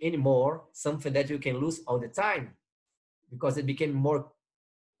be anymore something that you can lose all the time because it became more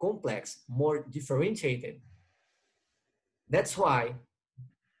complex, more differentiated. That's why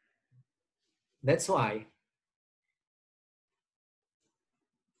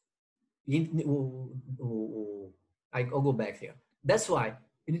I'll go back here. That's why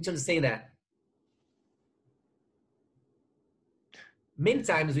you need to understand that many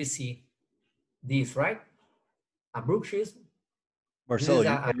times we see this, right? A bruxism. Marcelo,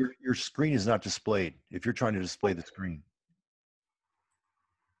 your screen is not displayed. If you're trying to display the screen,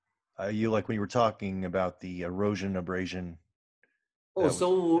 you like when you were talking about the erosion, abrasion. Oh,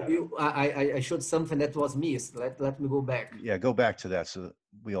 so I showed something that was missed. Let me go back. Yeah, go back to that so that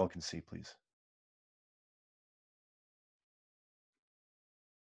we all can see, please.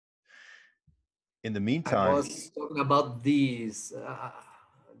 In the meantime, I was talking about these. I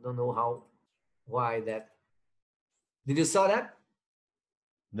don't know why that. Did you saw that?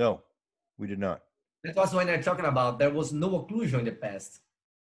 No, we did not. That was when I'm talking about there was no occlusion in the past.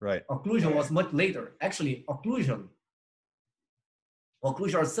 Right. Occlusion was much later. Actually, occlusion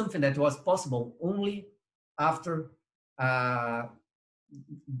Occlusion is something that was possible only after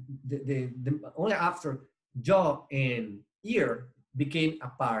only after jaw and ear became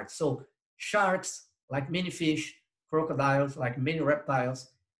apart. So sharks, like many fish, crocodiles, like many reptiles,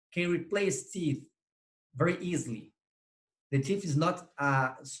 can replace teeth very easily. The teeth is not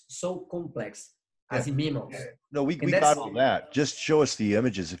so complex as in mammals. No, we got all that. Just show us the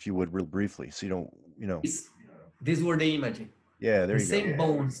images if you would, real briefly, so you don't, you know. These were the images. Yeah, there you go. The same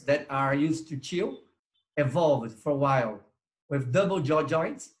bones that are used to chew evolved for a while with double jaw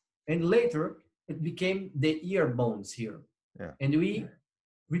joints, and later it became the ear bones here. Yeah. And we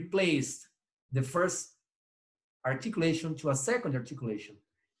replaced the first articulation to a second articulation.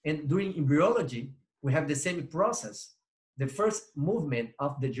 And during embryology, we have the same process. The first movement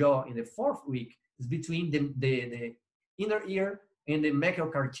of the jaw in the 4th week is between the inner ear and the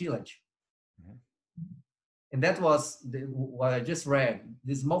macular cartilage. Mm-hmm. And that was what I just read.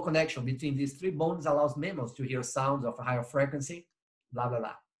 This small connection between these 3 bones allows mammals to hear sounds of a higher frequency, blah, blah,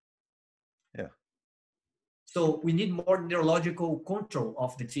 blah. Yeah. So we need more neurological control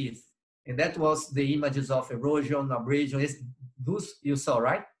of the teeth. And that was the images of erosion, abrasion. Those you saw,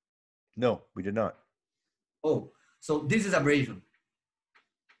 right? No, we did not. Oh, so this is abrasion.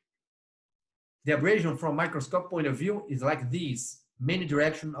 The abrasion from microscope point of view is like this, many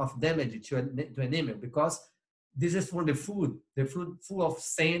direction of damage to an enamel, because this is for the food full of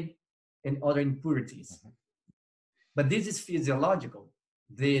sand and other impurities. Mm-hmm. But this is physiological.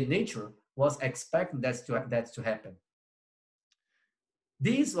 The nature was expecting that to happen.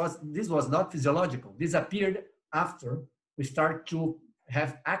 This was not physiological. This appeared after we start to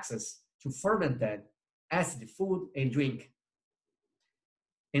have access to fermented acid food and drink.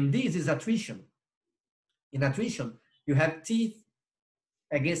 And this is attrition. In attrition, you have teeth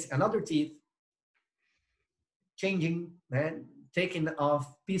against another teeth, changing and taking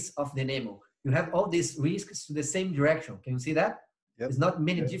off piece of the enamel. You have all these risks to the same direction. Can you see that? Yep. It's not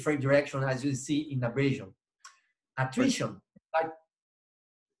many different directions as you see in abrasion. Attrition, like,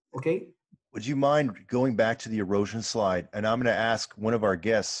 okay. Would you mind going back to the erosion slide? And I'm going to ask one of our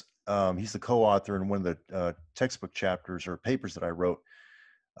guests. He's the co-author in one of the textbook chapters or papers that I wrote,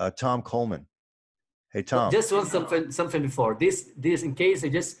 Tom Coleman. Hey, Tom. Just want something before this in case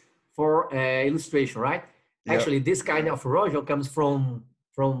just for illustration, right? Yep. Actually, this kind of erosion comes from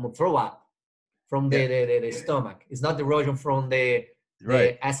throw up, from the stomach. It's not erosion from the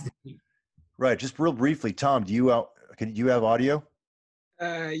acid. Right. Just real briefly, Tom, do you have audio?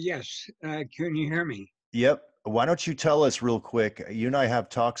 Yes. Can you hear me? Yep. Why don't you tell us real quick? You and I have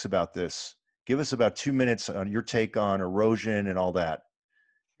talks about this. Give us about 2 minutes on your take on erosion and all that.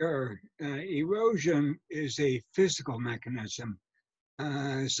 Sure. Erosion is a physical mechanism,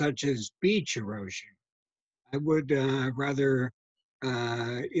 such as beach erosion. I would rather,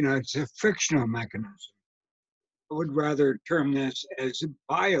 it's a frictional mechanism. I would rather term this as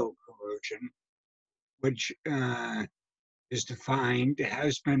biocorrosion, which is defined,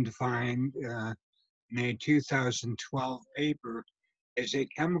 has been defined in a 2012 paper as a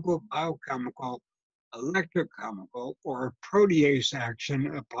chemical, biochemical, electrochemical, or protease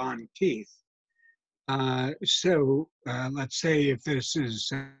action upon teeth. So let's say if this is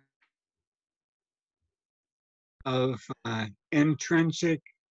of intrinsic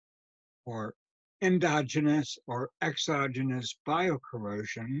or endogenous or exogenous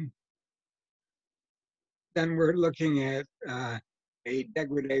biocorrosion, then we're looking at a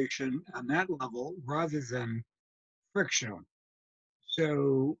degradation on that level rather than frictional.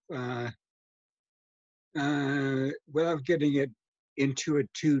 So without getting it into it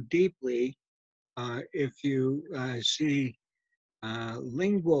too deeply, if you see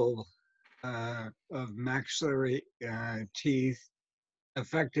lingual of maxillary teeth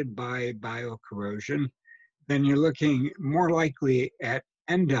affected by biocorrosion, then you're looking more likely at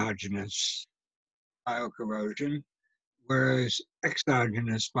endogenous biocorrosion, whereas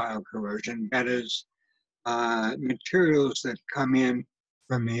exogenous biocorrosion, that is, materials that come in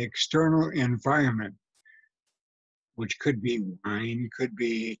from the external environment, which could be wine, could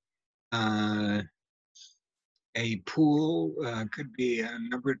be a pool, could be a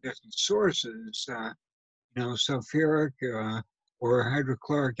number of different sources, sulfuric or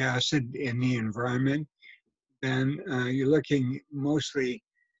hydrochloric acid in the environment, then you're looking mostly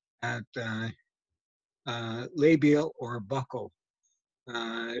at labial or buccal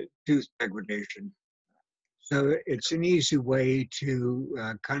tooth degradation. So it's an easy way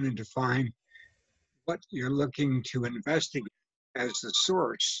to kind of define what you're looking to investigate as the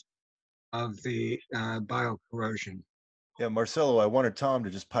source of the biocorrosion. Yeah, Marcelo, I wanted Tom to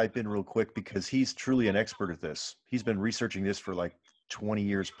just pipe in real quick because he's truly an expert at this. He's been researching this for like 20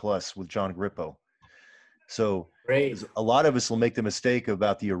 years plus with John Grippo. So Great. a lot of us will make the mistake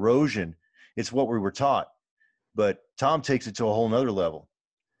about the erosion. It's what we were taught, but Tom takes it to a whole nother level.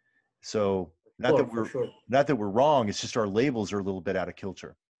 So not that we're wrong. It's just our labels are a little bit out of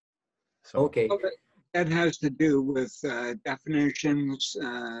kilter. So Okay. Well, that has to do with definitions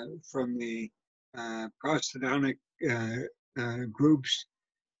from the prosthodontic groups.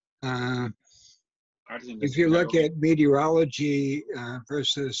 If you look at meteorology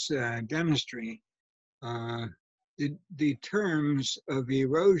versus dentistry, the terms of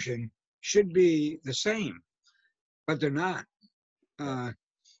erosion should be the same, but they're not.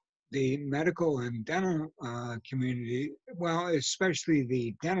 The medical and dental community, well, especially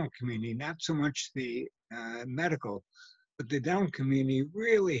the dental community, not so much the medical, but the dental community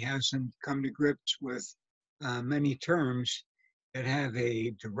really hasn't come to grips with many terms that have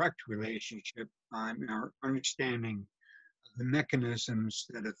a direct relationship on our understanding of the mechanisms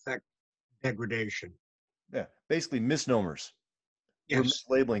that affect degradation. yeah, basically misnomers. We're Yes,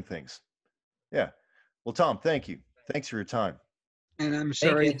 mislabeling things. Yeah. Well, Tom, thank you. Thanks for your time. and I'm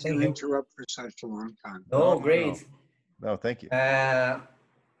Thank sorry you, to thank you. interrupt for such a long time. Oh, great. No, thank you.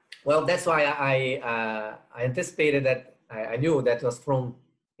 Well, that's why I anticipated that. I knew that was from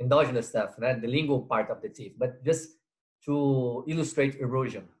endogenous stuff, not the lingual part of the teeth, but just to illustrate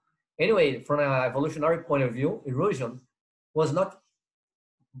erosion. Anyway, from an evolutionary point of view, erosion was not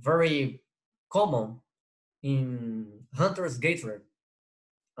very common in hunters-gatherer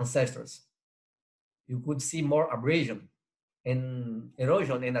ancestors. You could see more abrasion and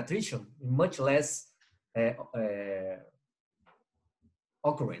erosion and attrition, much less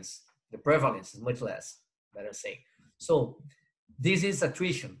occurrence. The prevalence is much less, better say. So this is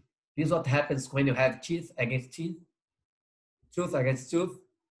attrition. This is what happens when you have teeth against teeth, tooth against tooth,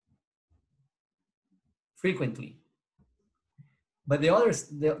 frequently. But the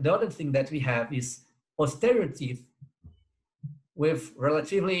other thing that we have is posterior teeth with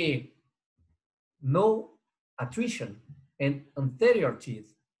relatively no attrition, and anterior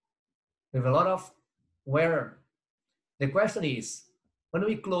teeth with a lot of wear. The question is, when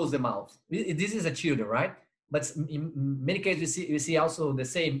we close the mouth, this is a children, right? But in many cases, we see also the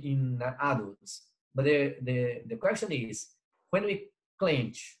same in adults. But the question is, when we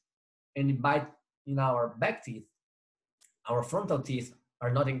clench and bite in our back teeth, our frontal teeth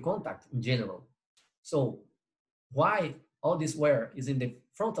are not in contact in general. So why all this wear is in the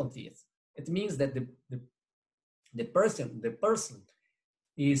frontal teeth? It means that the person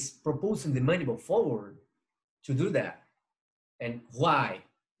is propulsing the mandible forward to do that. And why?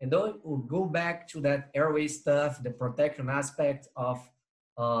 And then we'll go back to that airway stuff, the protection aspect of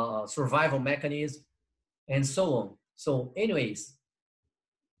survival mechanism, and so on. So anyways,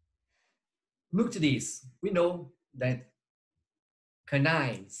 look to this. We know that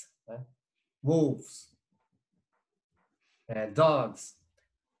canines, wolves, dogs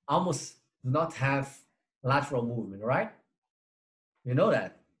almost do not have lateral movement, right? You know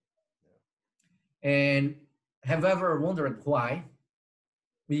that. And have you ever wondered why?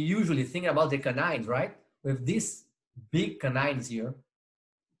 We usually think about the canines, right? With these big canines here,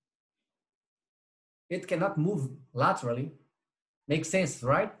 it cannot move laterally. Makes sense,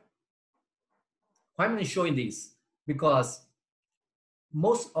 right? Why am I showing this? Because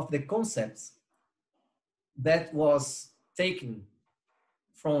most of the concepts that was taken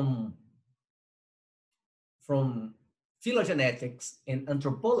from phylogenetics and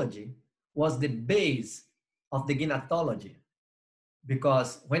anthropology was the base of the gnatology.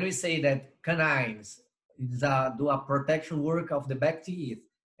 Because when we say that canines do a protection work of the back teeth,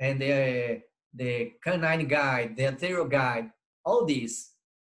 and the canine guide, the anterior guide, all these,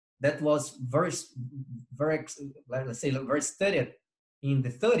 that was very studied in the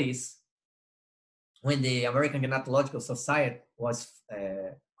 30s when the American Gnatological Society was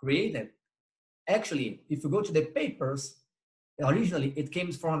created. Actually, if you go to the papers, originally it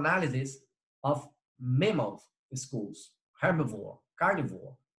came from analysis of mammal skulls, herbivore,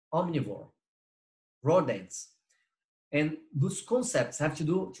 carnivore, omnivore, rodents. And those concepts have to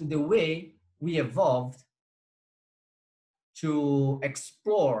do to the way we evolved to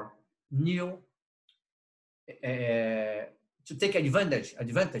explore new, to take advantage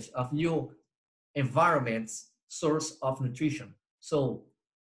of new environments, source of nutrition. So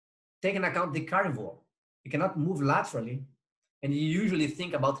take into account the carnivore. It cannot move laterally, and you usually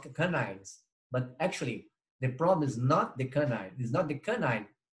think about canines, but actually the problem is not the canine. It's not the canine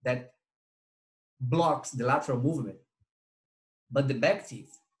that blocks the lateral movement, but the back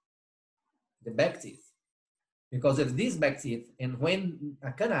teeth. The back teeth. Because of these back teeth, and when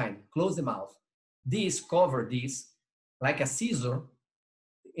a canine closes the mouth, these cover this like a scissor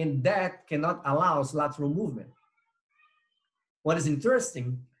and that cannot allow lateral movement. What is interesting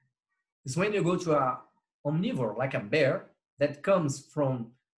is when you go to a omnivore like a bear that comes from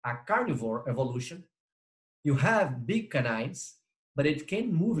a carnivore evolution, you have big canines, but it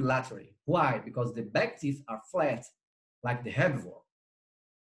can move laterally. Why? Because the back teeth are flat like the herbivore.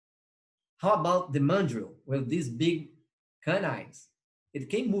 How about the mandrill with these big canines? It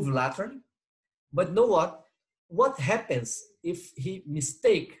can move laterally, but know what? What happens if he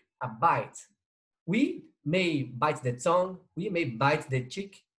mistake a bite? We may bite the tongue, we may bite the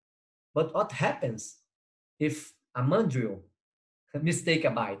cheek, but what happens if a mandrill mistake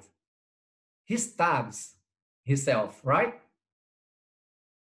a bite? He stabs himself, right?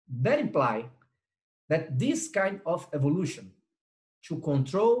 That implies that this kind of evolution to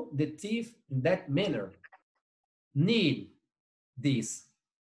control the teeth in that manner need this.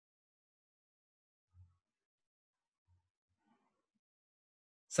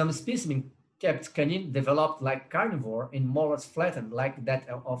 Some specimen kept canine developed like carnivore and molars flattened like that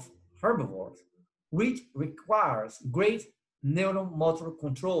of herbivores, which requires great neuromotor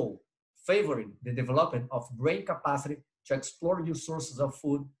control, favoring the development of brain capacity to explore new sources of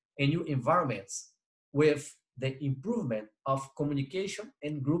food and new environments with the improvement of communication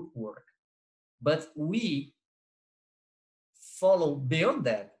and group work. But we follow beyond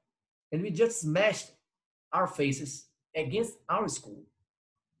that, and we just smashed our faces against our school,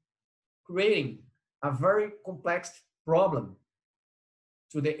 creating a very complex problem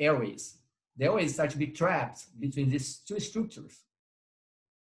to the airways. The airways start to be trapped between these two structures.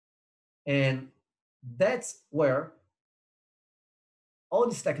 And that's where all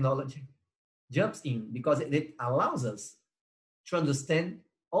this technology jumps in, because it allows us to understand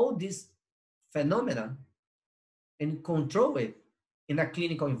all these phenomena and control it in a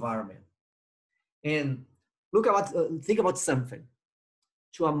clinical environment. And look at think about something.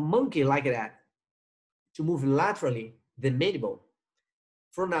 To a monkey like that, to move laterally the mandible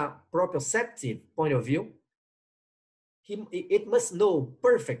from a proprioceptive point of view, it must know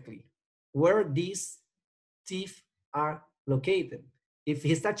perfectly where these teeth are located. If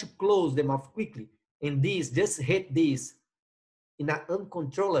he starts to close the mouth quickly and these just hit these in an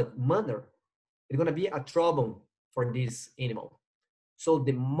uncontrolled manner, it's going to be a trouble for this animal. So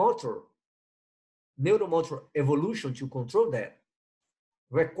the neuromotor evolution to control that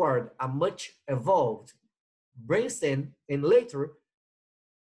required a much evolved brainstem and later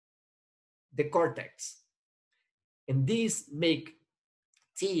the cortex. And these make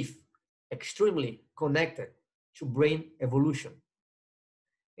teeth extremely connected to brain evolution.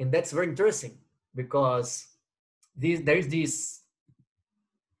 And that's very interesting because there is this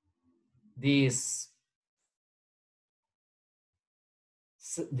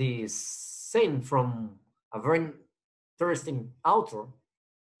saying from a very interesting author.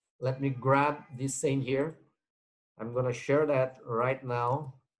 Let me grab this saying here. I'm going to share that right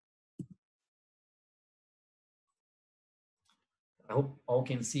now. I hope all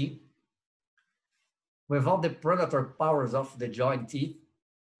can see. Without the predatory powers of the jaw and teeth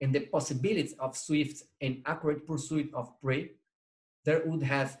and the possibility of swift and accurate pursuit of prey, there would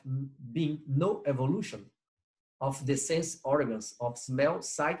have been no evolution of the sense organs of smell,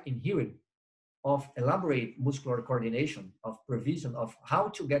 sight, and hearing, of elaborate muscular coordination, of provision of how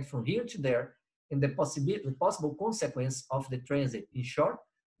to get from here to there, and the possible consequence of the transit. In short,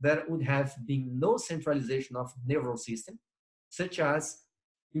 there would have been no centralization of neural system, such as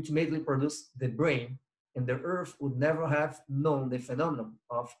ultimately produce the brain, and the earth would never have known the phenomenon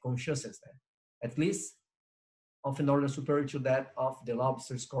of consciousness, at least of an order superior to that of the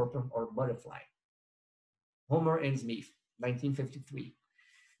lobster, scorpion, or butterfly. Homer and Smith, 1953.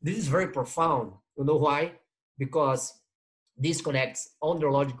 This is very profound. You know why? Because this connects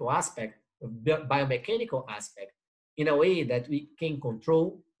neurological aspect with biomechanical aspect in a way that we can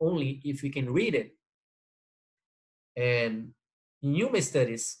control only if we can read it. And in human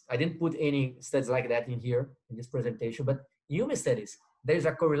studies, I didn't put any studies like that in here in this presentation, but in human studies, there's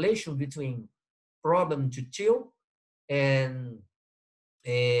a correlation between problem to chill and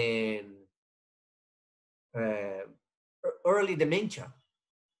early dementia.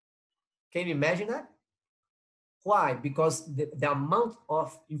 Can you imagine that? Why? Because the amount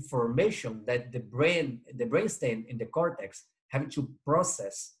of information that the brainstem and the cortex have to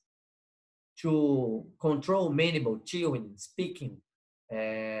process to control mandible, chewing, speaking,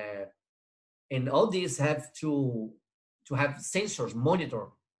 and all these have to have sensors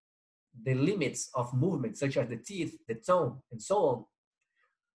monitor the limits of movement, such as the teeth, the tongue, and so on.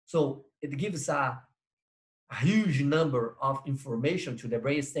 So it gives a huge number of information to the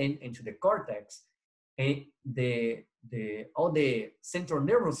brainstem and to the cortex, and all the central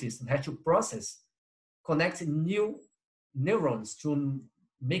nervous system has to process, connect new neurons to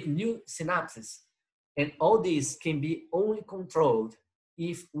make new synapses. And all this can be only controlled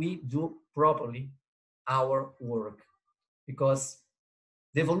if we do properly our work, because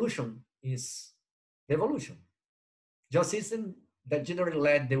the evolution is the evolution. Jaw system that generally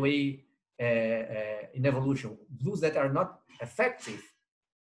led the way in evolution, those that are not effective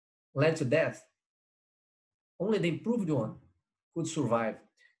led to death. Only the improved one could survive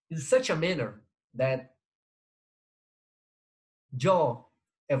in such a manner that jaw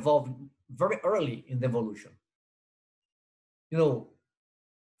evolved very early in the evolution. You know,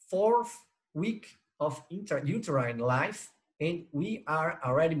 4th week of intrauterine life, and we are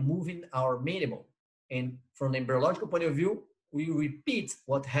already moving our mandible. And from the embryological point of view, we repeat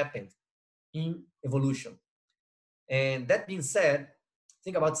what happened in evolution. And that being said,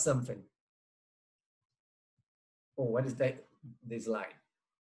 think about something. Oh, what is that? This line.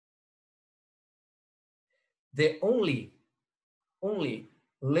 The only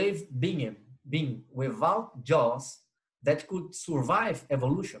lived being without jaws that could survive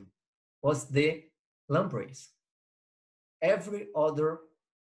evolution was the lampreys. Every other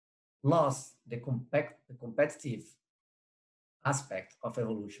lost the competitive aspect of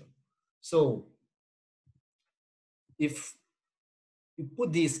evolution. So if you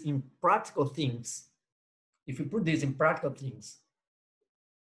put this in practical things,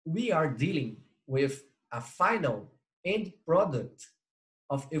 we are dealing with a final end product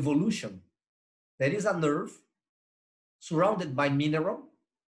of evolution. There is a nerve surrounded by mineral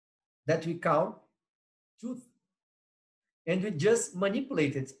that we call tooth. And we just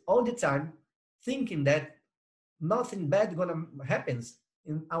manipulate it all the time, thinking that nothing bad gonna happen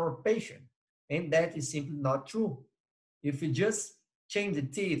in our patient. And that is simply not true. If you just change the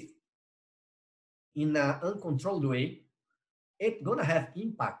teeth in an uncontrolled way, it's gonna have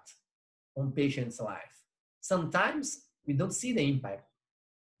impact on patient's life. Sometimes we don't see the impact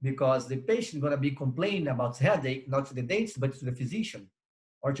because the patient gonna be complaining about headache, not to the dentist, but to the physician,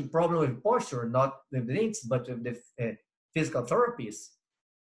 or to problem with posture, not with the dentist, but with the physical therapist.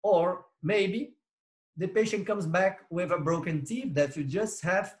 Or maybe the patient comes back with a broken teeth that you just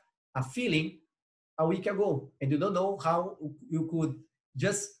have a feeling a week ago, and you don't know how you could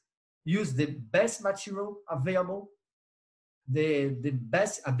just use the best material available, the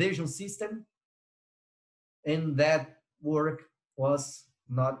best adhesion system, and that work was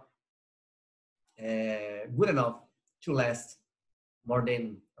not good enough to last more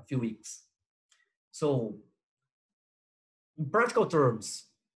than a few weeks. So in practical terms,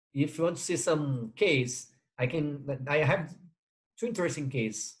 if you want to see some case, I have 2 interesting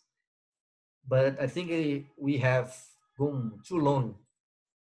cases, but I think we have gone too long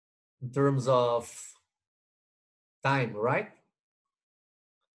in terms of time, right?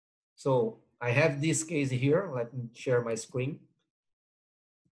 So I have this case here. Let me share my screen.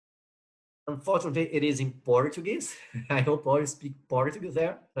 Unfortunately, it is in Portuguese. I hope all speak Portuguese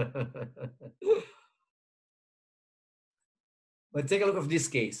there. But take a look at this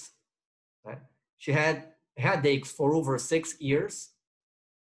case. Right? She had headaches for over 6 years,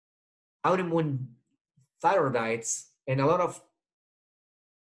 autoimmune thyroiditis, and a lot of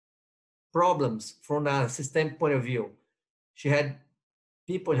problems from a systemic point of view. She had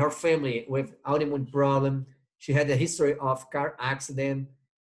people in her family with autoimmune problem. She had a history of car accident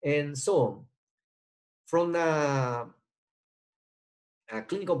and so on. From a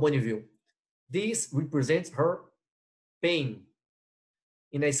clinical point of view, this represents her pain.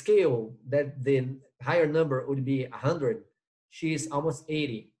 In a scale that the higher number would be 100, she is almost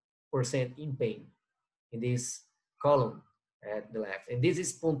 80% in pain in this column at the left. And this is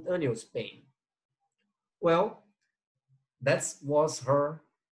spontaneous pain. Well, that was her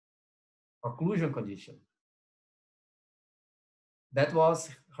occlusion condition. That was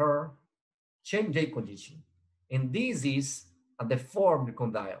her TMJ condition. And this is a deformed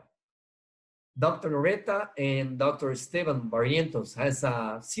condyle. Dr. Loretta and Dr. Esteban Barrientos has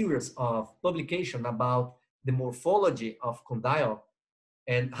a series of publications about the morphology of condyle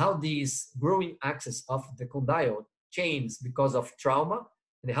and how this growing axis of the condyle changes because of trauma,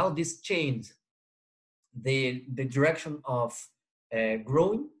 and how this changes the direction of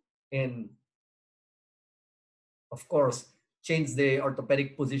growing, and of course, change the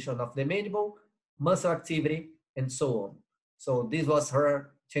orthopedic position of the mandible, muscle activity, and so on. So this was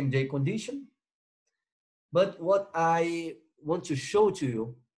her TMJ condition. But what I want to show to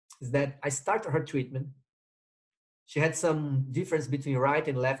you is that I started her treatment. She had some difference between right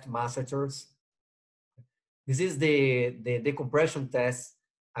and left masseters. This is the decompression test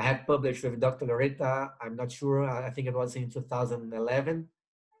I have published with Dr. Loretta, I'm not sure, I think it was in 2011.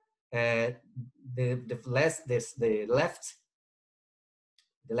 The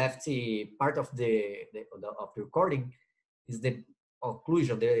lefty part of the recording is the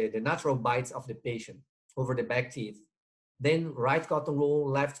occlusion, the natural bites of the patient over the back teeth. Then right cotton roll,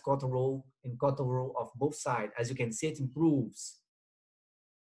 left cotton roll, and cotton roll of both sides. As you can see, it improves.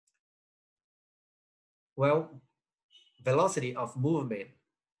 Well, velocity of movement,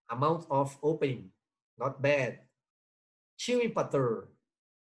 amount of opening, not bad. Chewing pattern,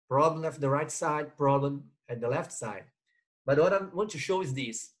 problem at the right side, problem at the left side. But what I want to show is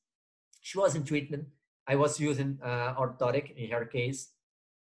this. She was in treatment. I was using orthotic in her case.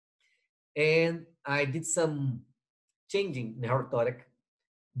 And I did some changing in her orthotic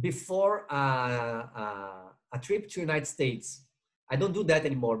before a trip to United States. I don't do that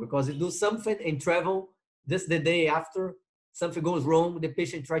anymore because you do something and travel just the day after, something goes wrong, the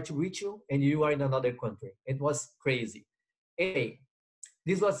patient tries to reach you and you are in another country. It was crazy. Anyway,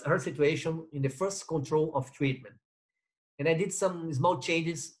 this was her situation in the first control of treatment. And I did some small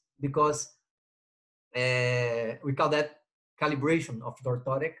changes because we call that calibration of the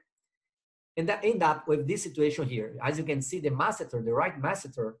orthotic. And that end up with this situation here. As you can see, the masseter, the right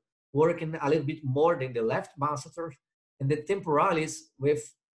masseter, working a little bit more than the left masseter, and the temporalis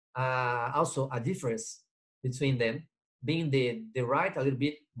with also a difference between them, being the right a little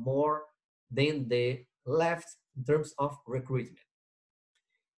bit more than the left in terms of recruitment.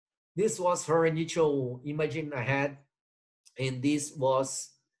 This was her initial imaging I had, and this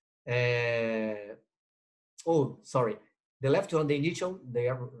was, oh, sorry, the left one, the initial,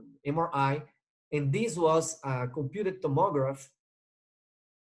 the MRI, and this was a computed tomograph,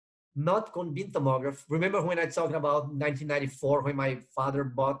 not cone beam tomograph. Remember when I talked about 1994 when my father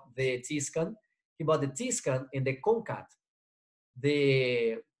bought the T-scan? He bought the T-scan and the CONCAT,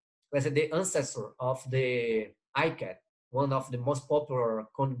 let's say the ancestor of the iCat, one of the most popular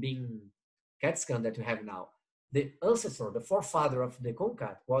cone beam CAT scan that we have now. The ancestor, the forefather of the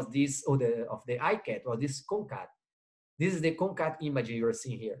CONCAT was this, or of the iCat, or this CONCAT. This is the CONCAT image you're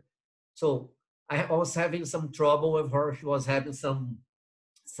seeing here. So I was having some trouble with her. She was having some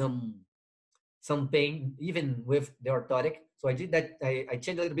pain, even with the orthotic. So I did that. I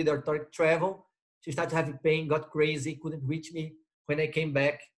changed a little bit the orthotic travel. She started having pain, got crazy, couldn't reach me. When I came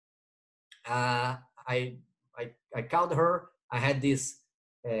back, I called her. I had this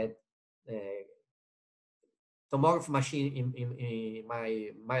tomography machine in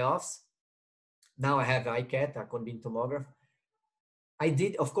my office. Now I have iCat, a cone beam tomograph. I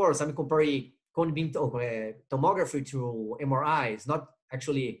did, of course, I'm comparing cone beam tomography to MRI. It's not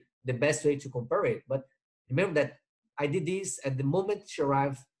actually the best way to compare it, but remember that I did this at the moment she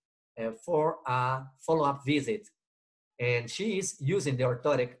arrived for a follow-up visit. And she is using the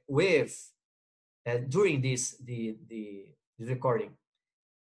orthotic with, during this recording.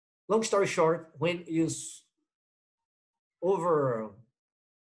 Long story short, when you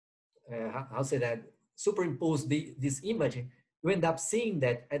superimpose this imaging, you end up seeing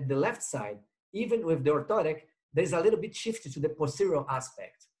that at the left side, even with the orthotic, there's a little bit shifted to the posterior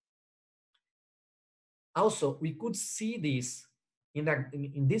aspect. Also, we could see this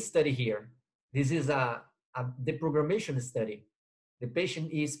in this study here. This is a deprogrammation study. The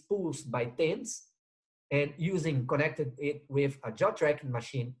patient is pulsed by TENS and connected it with a jaw tracking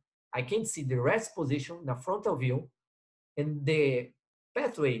machine. I can see the rest position in the frontal view and the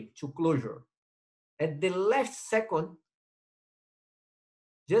pathway to closure. At the left second,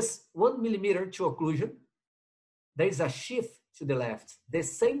 just 1 millimeter to occlusion, there is a shift to the left. The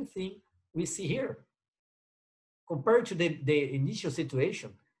same thing we see here. Compared to the initial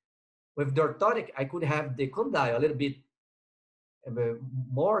situation, with the orthotic, I could have the condyle a little bit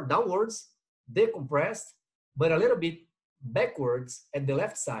more downwards, decompressed, but a little bit backwards at the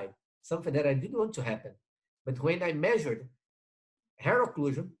left side, something that I didn't want to happen. But when I measured, hair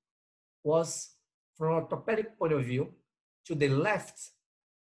occlusion was, from an orthopedic point of view, to the left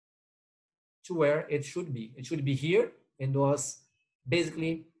to where it should be. It should be here and was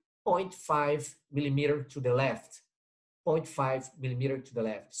basically 0.5 millimeter to the left, 0.5 millimeter to the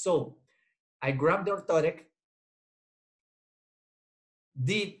left. So I grabbed the orthotic,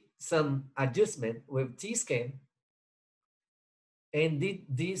 did some adjustment with T-scan, and did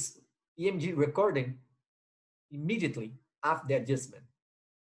this EMG recording immediately after the adjustment.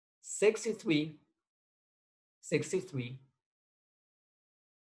 63, 63,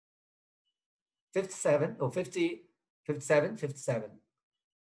 57, or 50, 57, 57.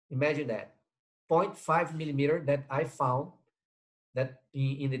 Imagine that. 0.5 millimeter that I found that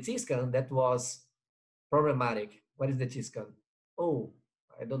in the T-scan that was problematic. What is the T-scan? Oh,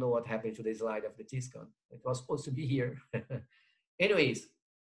 I don't know what happened to the slide of the T-scan. It was supposed to be here. Anyways,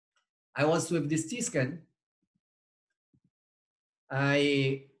 I was with this T-scan.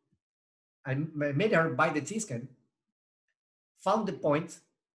 I made her buy the T-scan, found the point,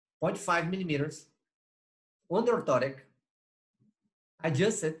 0.5 millimeters, under orthotic,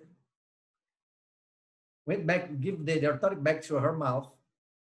 adjusted, went back, give the orthotic back to her mouth,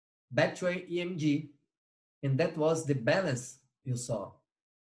 back to EMG, and that was the balance you saw.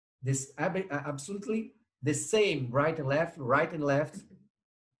 This absolutely the same, right and left, right and left.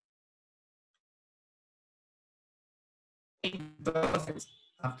 Perfect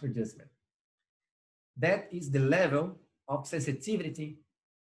after adjustment. That is the level of sensitivity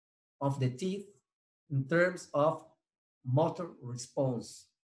of the teeth in terms of motor response.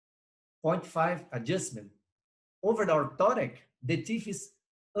 0.5 adjustment. Over the orthotic, the teeth is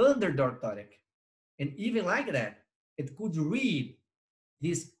under the orthotic. And even like that, it could read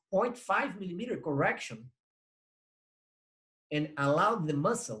this 0.5 millimeter correction and allow the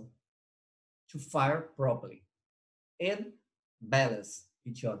muscle to fire properly and balance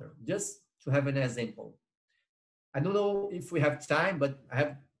each other. Just to have an example. I don't know if we have time, but I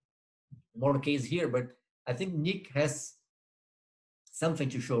have more case here, but I think Nick has something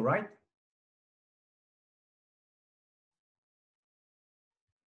to show, right?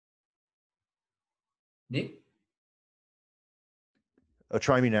 Nick? Oh,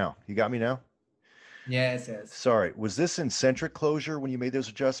 try me now. You got me now? Yes, yes. Sorry, was this in centric closure when you made those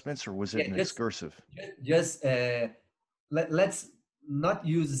adjustments, or was it an excursive? Just let's not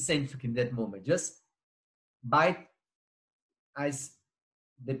use centric in that moment. Just bite as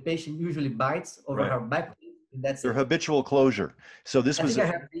the patient usually bites over her back. And that's their habitual closure. So this was. I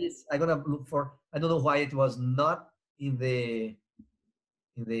have this. I'm gonna look for. I don't know why it was not in the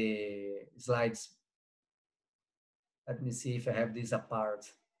slides. Let me see if I have this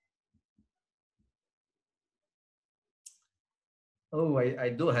apart. Oh, I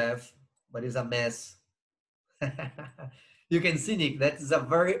do have, but it's a mess. You can see, Nick, that is a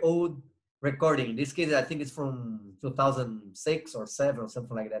very old recording. In this case, I think it's from 2006 or 7 or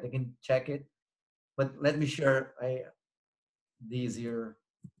something like that. You can check it. But let me share these here.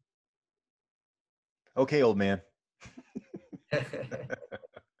 Okay, old man.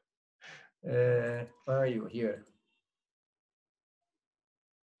 Where are you? Here.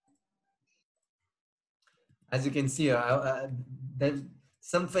 As you can see, there's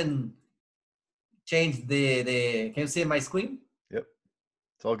something changed the. Can you see my screen? Yep,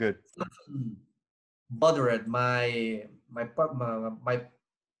 it's all good. Something bothered my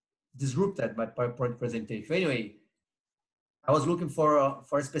disrupted my PowerPoint presentation. Anyway, I was looking for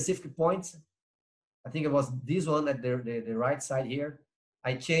specific points. I think it was this one at the right side here.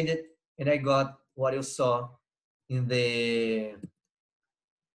 I changed it and I got what you saw in the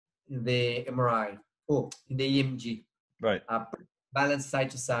MRI. Oh, in the EMG. Right. Balance side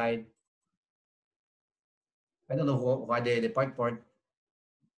to side. I don't know why the PowerPoint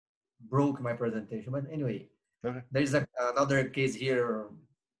broke my presentation, but anyway, there's another case here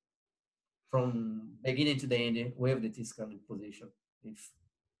from beginning to the end with the T-scan position,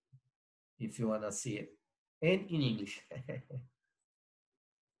 if you wanna see it, and in English.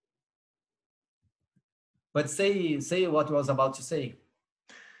 But say what I was about to say.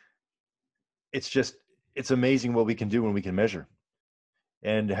 It's amazing what we can do when we can measure,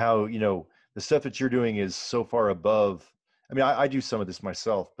 and how, you know, the stuff that you're doing is so far above. I mean, I do some of this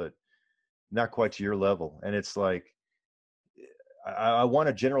myself, but not quite to your level. And it's like, I want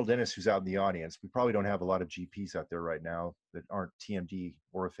a general dentist who's out in the audience. We probably don't have a lot of GPs out there right now that aren't TMD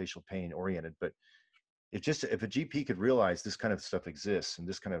or facial pain oriented, but if a GP could realize this kind of stuff exists and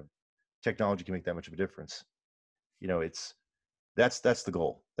this kind of technology can make that much of a difference, you know, that's the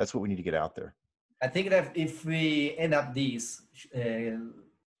goal. That's what we need to get out there. I think that if we end up this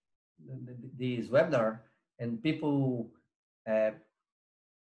webinar and people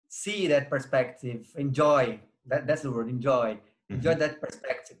see that perspective, enjoy that's the word, enjoy that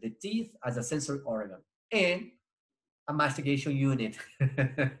perspective, the teeth as a sensory organ and a mastication unit.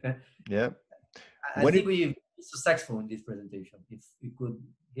 Yeah. I think we've been successful in this presentation if we could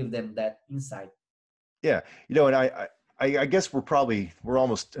give them that insight. Yeah, you know, and I guess we're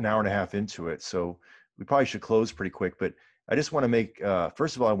almost an hour and a half into it, so we probably should close pretty quick. But I just want to make,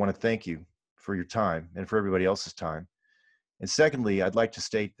 first of all, I want to thank you for your time and for everybody else's time. And secondly, I'd like to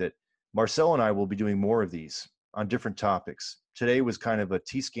state that Marcelo and I will be doing more of these on different topics. Today was kind of a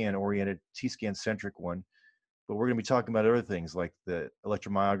T-scan oriented, T-scan centric one, but we're going to be talking about other things like the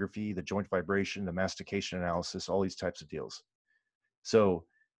electromyography, the joint vibration, the mastication analysis, all these types of deals. So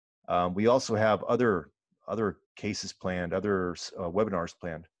we also have other other cases planned, other webinars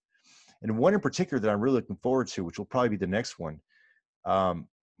planned. And one in particular that I'm really looking forward to, which will probably be the next one,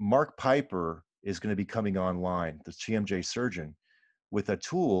 Mark Piper is going to be coming online, the TMJ surgeon, with a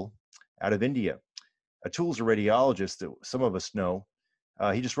tool out of India. Atul's a radiologist that some of us know.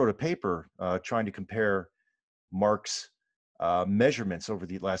 He just wrote a paper trying to compare Mark's measurements over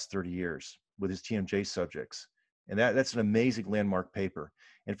the last 30 years with his TMJ subjects. And that's an amazing landmark paper.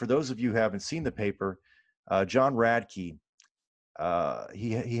 And for those of you who haven't seen the paper, John Radke,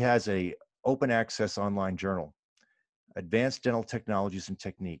 he has a open access online journal, Advanced Dental Technologies and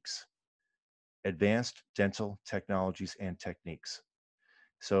Techniques. Advanced Dental Technologies and Techniques.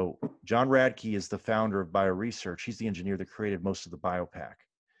 So John Radke is the founder of BioResearch. He's the engineer that created most of the BioPack.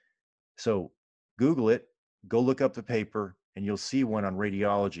 So Google it, go look up the paper, and you'll see one on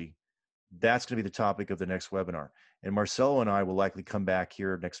radiology. That's going to be the topic of the next webinar. And Marcelo and I will likely come back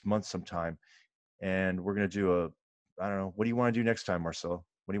here next month sometime, and we're going to do I don't know, what do you want to do next time, Marcelo?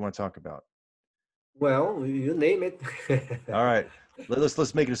 What do you want to talk about? Well, you name it. All right,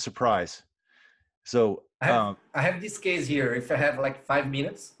 let's make it a surprise. So I have this case here. If I have like 5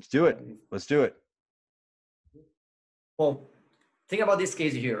 minutes. Let's do it. Let's do it. Well, think about this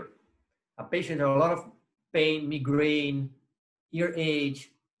case here. A patient with a lot of pain, migraine,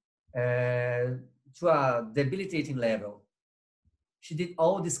 earache, to a debilitating level. She did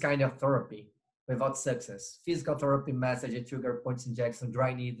all this kind of therapy without success. Physical therapy, massage, trigger points injection,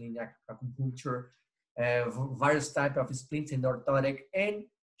 dry needling, acupuncture, various type of splints and orthotic, and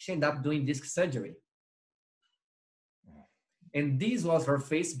she ended up doing disc surgery. And this was her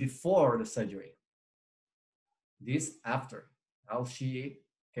face before the surgery. This after, how she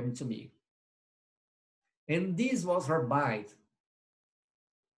came to me. And this was her bite.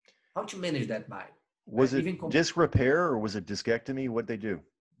 How to manage that bite? Was it disc repair or was it discectomy? What they do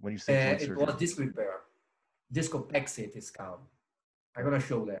when you say it was disc repair. Discopexy it is called. I'm gonna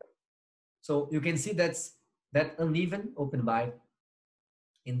show that. So you can see that uneven open bite.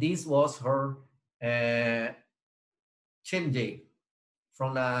 And this was her TMJ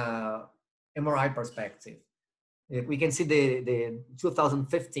from a MRI perspective. We can see the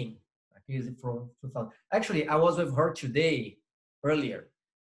 2015. Is from 2000. Actually, I was with her today, earlier.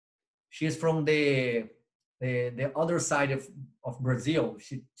 She's from the other side of Brazil.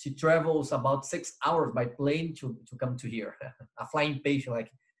 She travels about 6 hours by plane to come to here. A flying patient,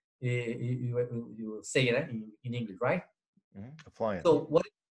 like you say it in English, right? Mm-hmm. A flying. So what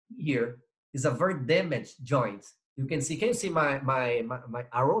here is a very damaged joint. You can see. Can you see my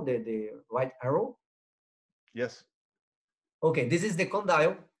arrow, the right arrow? Yes. Okay, this is the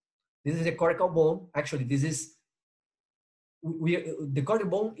condyle. This is the cortical bone. Actually, this is the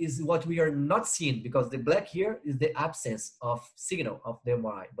cortical bone is what we are not seeing because the black here is the absence of signal of the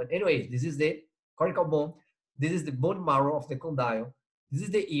MRI. But anyways, this is the cortical bone. This is the bone marrow of the condyle. This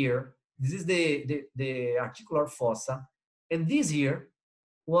is the ear. This is the articular fossa. And this here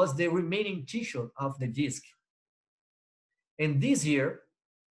was the remaining tissue of the disc. And this here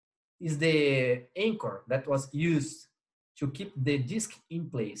is the anchor that was used to keep the disc in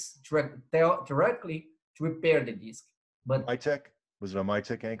place, theoretically to repair the disc. But MyTech? Was it a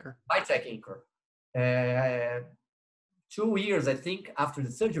MyTech anchor? MyTech anchor. 2 years, I think, after the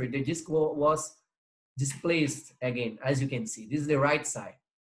surgery, the disc was displaced again, as you can see. This is the right side.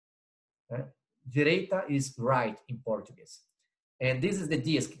 Direita is right in Portuguese. And this is the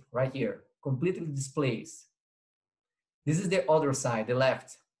disc right here, completely displaced. This is the other side, the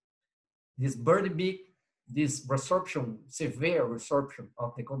left. This bird beak, this resorption, severe resorption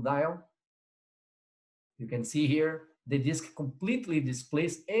of the condyle. You can see here the disc completely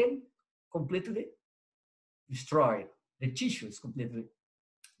displaced and completely destroyed. The tissue is completely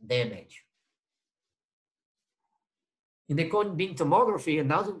damaged. In the cone beam tomography,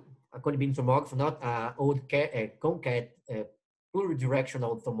 another cone beam tomography, not old concave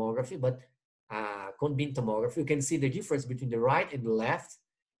pluridirectional tomography, but cone beam tomography, you can see the difference between the right and the left,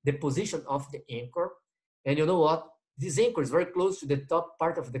 the position of the anchor. And you know what? This anchor is very close to the top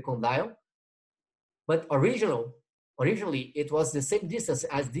part of the condyle, but originally it was the same distance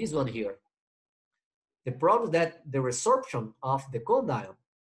as this one here. The problem is that the resorption of the condyle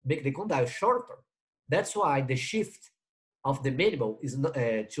make the condyle shorter. That's why the shift of the mandible is not,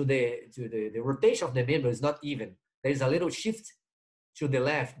 to the rotation of the mandible is not even. There is a little shift to the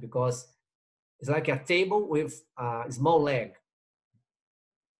left because it's like a table with a small leg.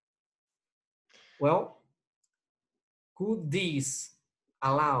 Well, could this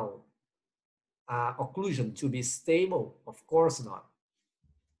allow occlusion to be stable? Of course not.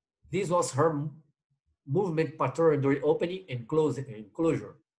 This was her movement pattern during opening and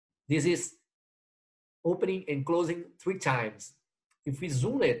closure. This is opening and closing 3 times. If we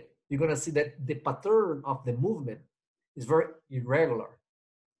zoom it, you're gonna see that the pattern of the movement is very irregular.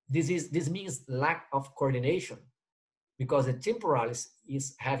 This means lack of coordination, because the temporalis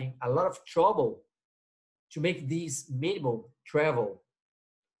is having a lot of trouble to make this minimal travel,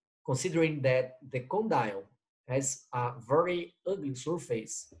 considering that the condyle has a very ugly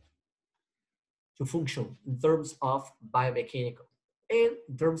surface to function in terms of biomechanical and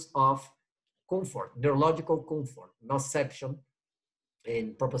in terms of comfort, neurological comfort, nociception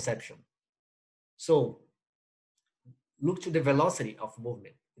and proprioception. So look to the velocity of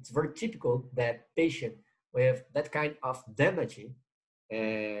movement. It's very typical that patient with that kind of damage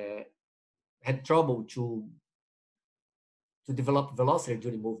had trouble to develop velocity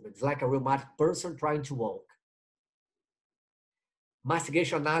during movement. It's like a rheumatic person trying to walk.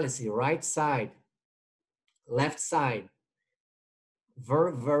 Mastigation analysis, right side, left side,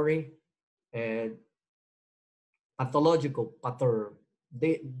 very pathological pattern.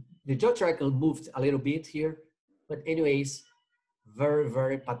 The jaw triangle moved a little bit here, but anyways,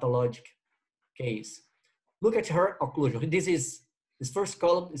 very pathologic case. Look at her occlusion. This first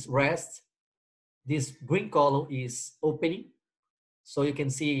column is rest. This green column is opening. So you can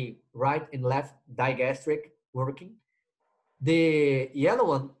see right and left digastric working. The yellow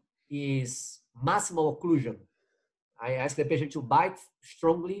one is maximal occlusion. I ask the patient to bite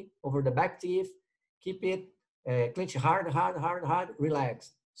strongly over the back teeth, keep it, clench hard,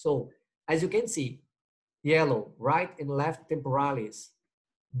 relax. So as you can see, yellow, right and left temporalis,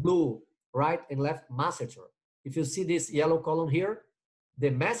 blue, right and left masseter. If you see this yellow column here,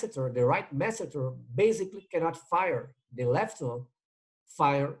 the masseter, the right masseter basically cannot fire. The left one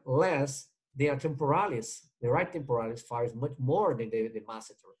fire less than temporalis. The right temporalis fires much more than the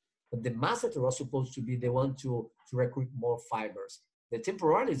masseter. But the masseter was supposed to be the one to recruit more fibers. The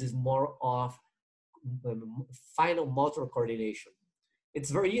temporalis is more of final motor coordination. It's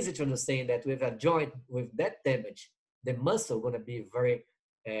very easy to understand that with a joint with that damage, the muscle going to be very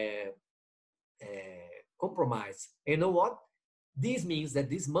compromised. And you know what? This means that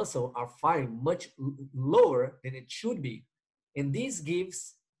these muscles are firing much lower than it should be. And this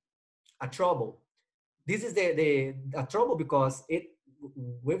gives a trouble. This is a trouble because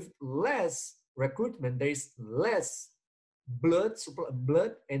with less recruitment, there is less blood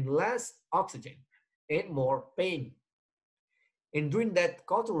and less oxygen and more pain. And during that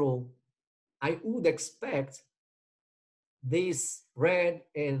control, I would expect this red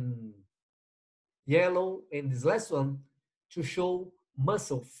and yellow and this last one to show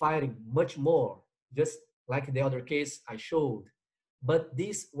muscle firing much more, just like the other case I showed. But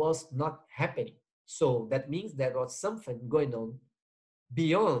this was not happening. So that means there was something going on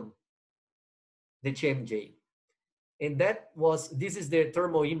beyond the TMJ. And this is the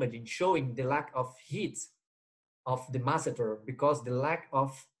thermal imaging showing the lack of heat of the masseter because the lack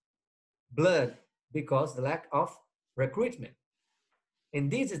of blood, because the lack of recruitment. And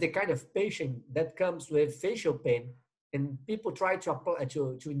this is the kind of patient that comes with facial pain and people try to apply,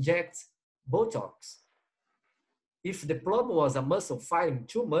 to inject Botox. If the problem was a muscle firing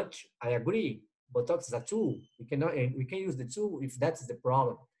too much, I agree. Botox is a tool. We can use the tool if that's the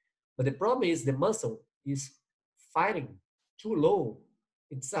problem. But the problem is the muscle is firing too low.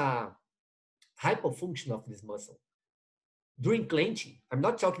 It's a hypofunction of this muscle. During clenching, I'm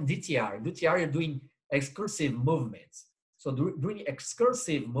not talking DTR. DTR, you're doing excursive movements. So during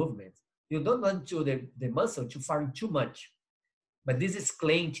excursive movements, you don't want the muscle to fire too much. But this is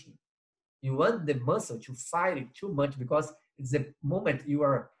clenching. You want the muscle to fire it too much because it's the moment you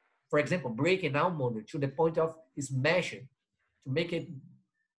are, for example, breaking almond to the point of smashing, to make it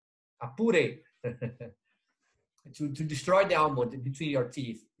a puree, to destroy the almond between your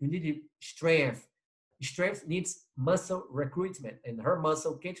teeth. You need strength. Strength needs muscle recruitment, and her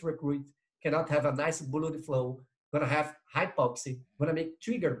muscle can't recruit, cannot have a nice blood flow, gonna have hypoxia, gonna make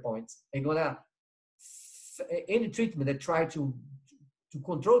trigger points, and gonna any treatment that try to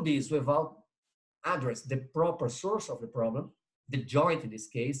control this without address the proper source of the problem, the joint in this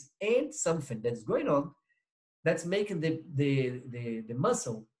case, and something that's going on that's making the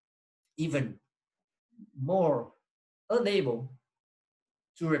muscle even more unable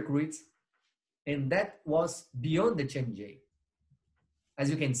to recruit, and that was beyond the TMJ. As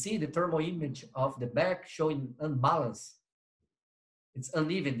you can see, the thermal image of the back showing unbalance. It's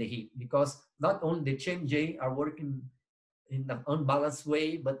uneven, the heat, because not only the TMJ are working in an unbalanced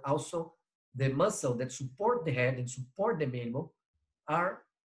way, but also the muscle that support the head and support the mammal are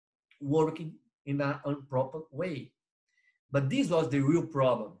working in an improper way. But this was the real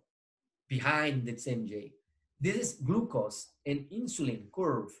problem behind the TMJ. This is glucose and insulin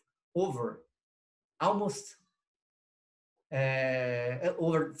curve over almost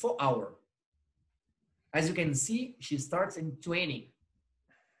over 4 hours. As you can see, she starts in 20.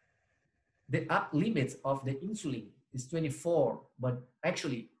 The upper limit of the insulin is 24, but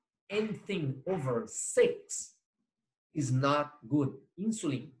actually anything over 6 is not good.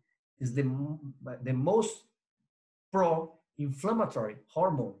 Insulin is the most pro-inflammatory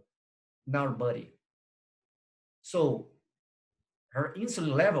hormone in our body. So her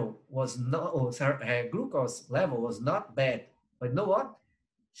insulin level was not, or her glucose level was not bad. But you know what?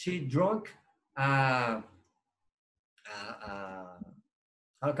 She drank, how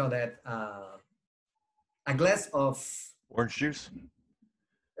call that? A glass of Orange juice?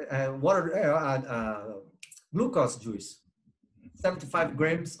 water, glucose juice, 75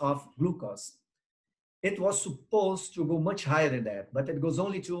 grams of glucose. It was supposed to go much higher than that, but it goes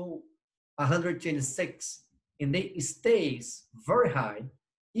only to 126, and it stays very high,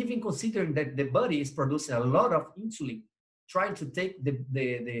 even considering that the body is producing a lot of insulin, trying to take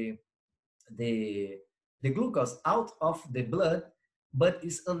the glucose out of the blood, but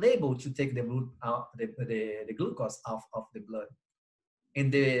is unable to take the glucose out of the blood.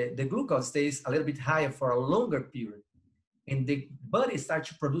 And the glucose stays a little bit higher for a longer period. And the body starts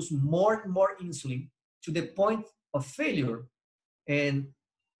to produce more and more insulin to the point of failure. And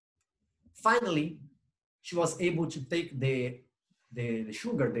finally, she was able to take the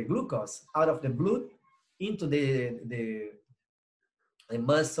sugar, the glucose, out of the blood into the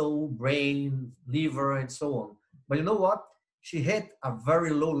muscle, brain, liver, and so on. But you know what? She had a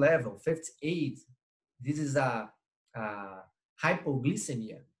very low level, 58. This is a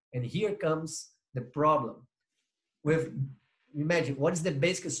hypoglycemia. And here comes the problem. Imagine, what is the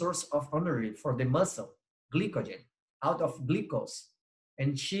basic source of energy for the muscle? Glycogen, out of glucose.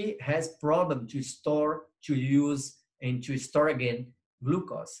 And she has problem to store, to use, and to store again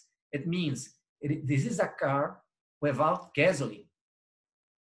glucose. It means this is a car without gasoline.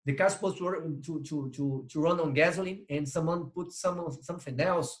 The car is supposed to run on gasoline, and someone put something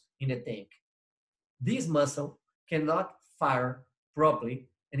else in the tank. This muscle cannot fire properly,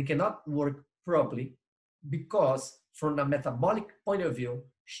 and it cannot work properly because from a metabolic point of view,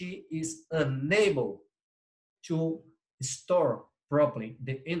 she is unable to store properly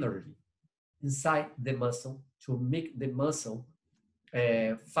the energy inside the muscle to make the muscle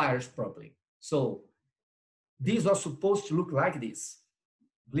fires properly. So this was supposed to look like this: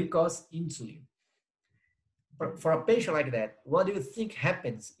 glucose, insulin. For a patient like that, what do you think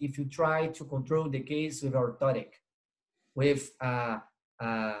happens if you try to control the case with orthotic, with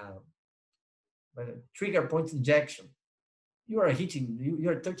trigger point injection? You are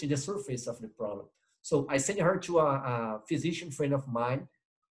touching the surface of the problem. So I sent her to a physician friend of mine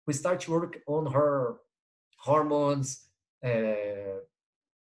who started to work on her hormones,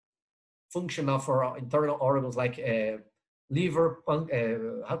 function of her internal organs like liver,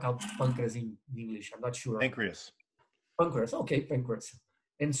 how called pancreas in English? I'm not sure. Pancreas. Pancreas, okay, pancreas.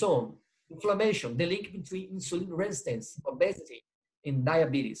 And so on. Inflammation, the link between insulin resistance, obesity, and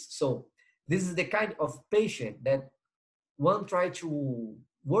diabetes. So this is the kind of patient that one try to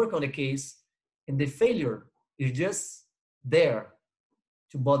work on the case, and the failure is just there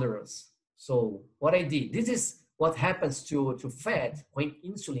to bother us. So what I did, this is what happens to fat when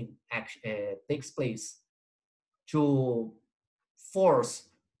insulin takes place, to force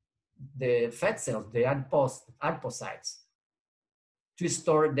the fat cells, the adipocytes, to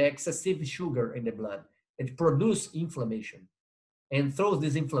store the excessive sugar in the blood and produce inflammation, and throws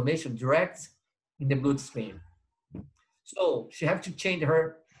this inflammation direct in the bloodstream. So she had to change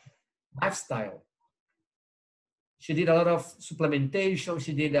her lifestyle. She did a lot of supplementation.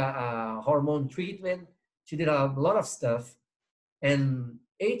 She did a hormone treatment. She did a lot of stuff. And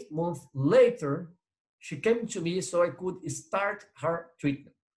 8 months later, she came to me so I could start her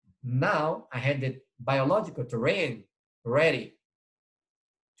treatment. Now I had the biological terrain ready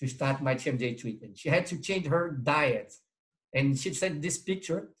to start my TMJ treatment. She had to change her diet. And she sent this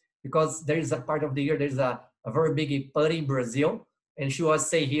picture because there is a part of the year, there's a very big party in Brazil. And she was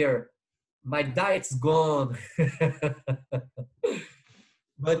saying here, my diet's gone.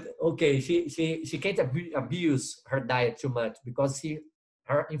 But okay, she can't abuse her diet too much because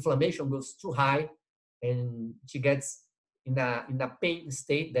her inflammation goes too high and she gets in a pain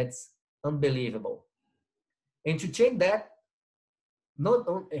state that's unbelievable. And to change that, not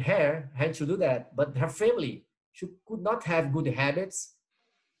only her had to do that, but her family. She could not have good habits,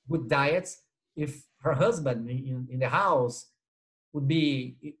 good diets, if her husband in the house would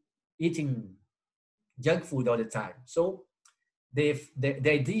be eating junk food all the time. So the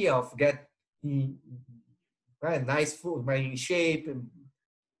idea of getting nice food, in shape,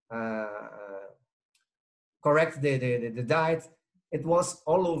 correct the diet. It was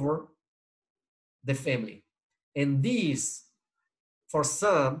all over the family. And these, for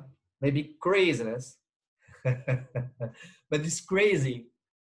some, maybe craziness, but this crazy,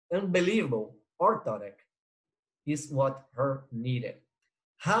 unbelievable orthotic is what her needed.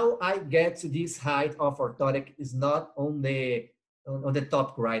 How I get to this height of orthotic is not on the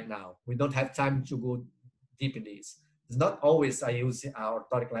topic right now. We don't have time to go deep in this. It's not always I use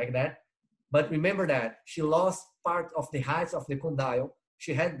orthotic like that, but remember that she lost part of the height of the condyle.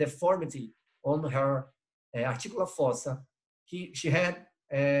 She had deformity on her articular fossa. She had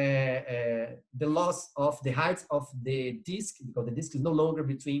the loss of the height of the disc, because the disc is no longer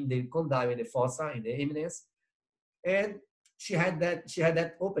between the condyle and the fossa and the eminence, and she had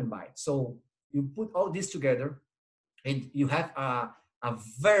that open bite. So you put all this together, and you have a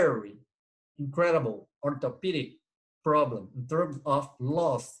very incredible orthopedic problem in terms of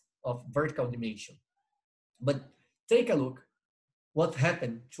loss of vertical dimension. But take a look what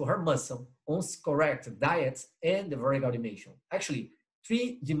happened to her muscle on correct diet and the vertical dimension. Actually,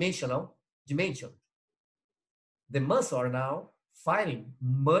 three-dimensional dimension. The muscle are now fighting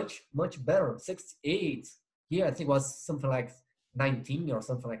much, much better. 68. Here, I think was something like 19 or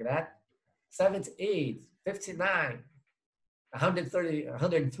something like that. 78, 59, 130,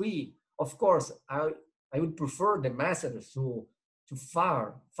 103. Of course, I would prefer the masseters to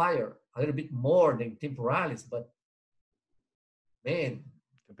fire a little bit more than temporalis, but man,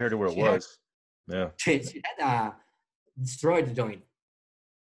 compared to where it was. Yeah. She had a destroyed joint.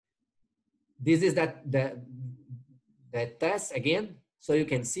 This is that test again, so you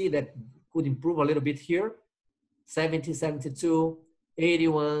can see that could improve a little bit here. 70, 72,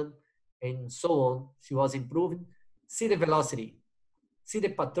 81, and so on. She was improving. See the velocity. See the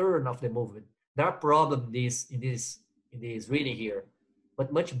pattern of the movement. There are problems in this reading here,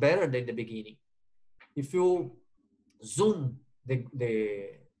 but much better than the beginning. If you zoom the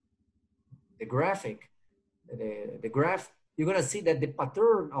graphic, the graph, you're gonna see that the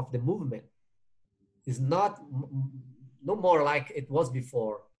pattern of the movement is no more like it was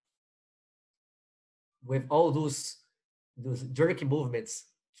before, with all those jerky movements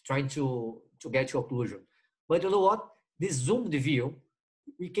trying to get to occlusion. But you know what? This zoomed view,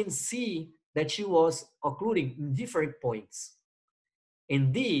 we can see that she was occluding in different points.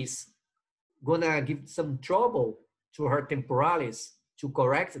 And this gonna give some trouble to her temporalis to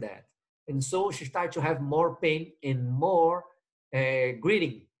correct that. And so she started to have more pain and more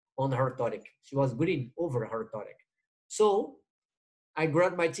gritting on her orthotic. She was gritting over her orthotic. So I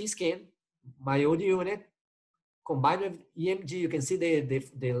grabbed my T-scan, my OD unit, combined with EMG, you can see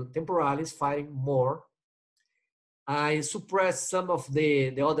the temporalis firing more. I suppressed some of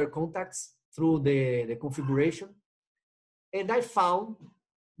the other contacts through the configuration. And I found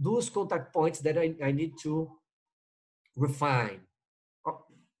those contact points that I need to refine.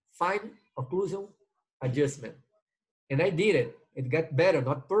 Fine occlusion adjustment. And I did it. It got better,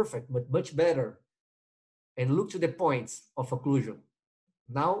 not perfect, but much better. And look to the points of occlusion.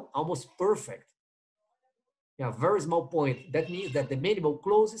 Now almost perfect. Yeah, very small point. That means that the mandible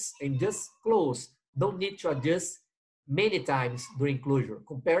closes and just close. Don't need to adjust many times during closure.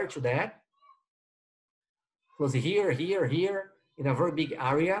 Compared to that, close here, here, here, in a very big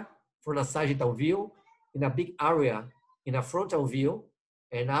area from a sagittal view, in a big area in a frontal view,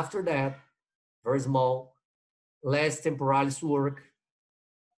 and after that, very small, less temporalis work,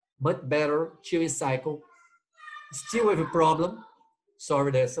 much better chewing cycle. Still with a problem.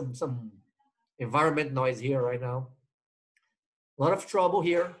 Sorry, there's some environment noise here right now. A lot of trouble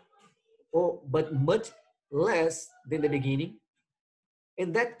here, but much less than the beginning.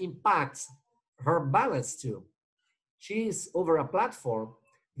 And that impacts her balance too. She's over a platform.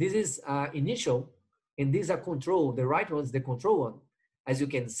 This is initial, and these are control. The right one is the control one. As you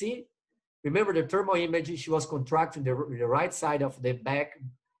can see, remember the thermal image, she was contracting the right side of the back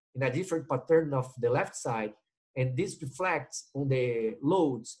in a different pattern of the left side. And this reflects on the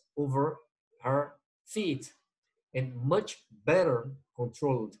loads over her feet and much better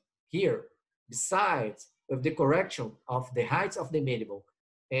controlled here. Besides, with the correction of the height of the mandible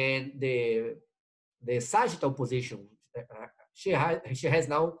and the sagittal position, she has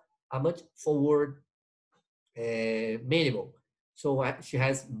now a much forward mandible. So she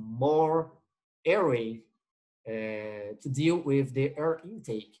has more airway to deal with the air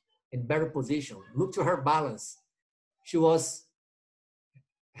intake in better position. Look to her balance. She was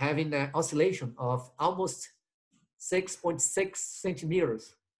having an oscillation of almost 6.6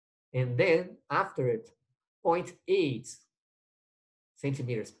 centimeters. And then after it, 0.8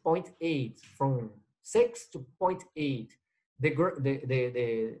 centimeters, 0.8 from 6 to 0.8.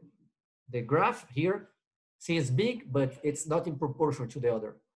 The graph here seems big, but it's not in proportion to the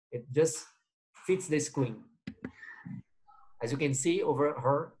other. It just fits the screen. As you can see over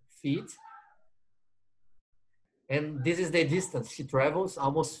her feet. And this is the distance she travels.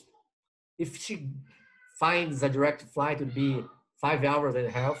 Almost, if she finds a direct flight, it would be 5 hours and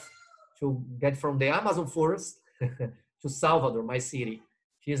a half to get from the Amazon forest to Salvador, my city.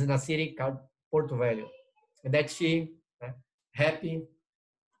 She is in a city called Porto Velho. And that she happy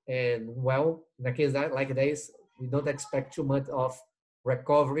and well. In a case like this, we don't expect too much of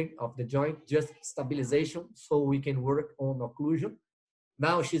recovery of the joint, just stabilization so we can work on occlusion.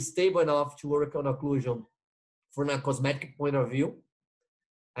 Now she's stable enough to work on occlusion from a cosmetic point of view.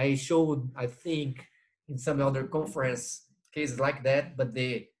 I showed, I think, in some other conference cases like that, but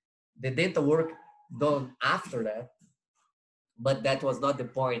the dental work done after that, but that was not the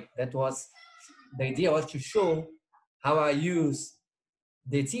point. That was, the idea was to show how I use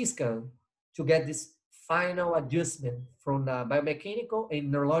the T-scan to get this final adjustment from a biomechanical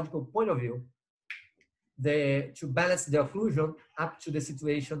and neurological point of view, to balance the occlusion up to the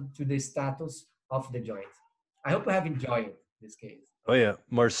situation, to the status of the joint. I hope you have enjoyed this case. Oh yeah,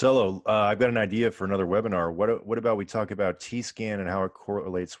 Marcelo, I've got an idea for another webinar. What about we talk about T-scan and how it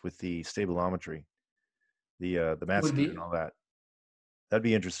correlates with the stabilometry, the MAT scan and all that? That'd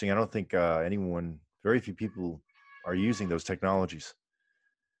be interesting. I don't think very few people are using those technologies.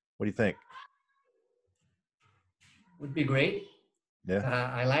 What do you think? Would be great.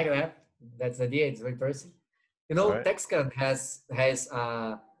 Yeah. I like that. That's the idea. It's very interesting. You know, Right. TechScan has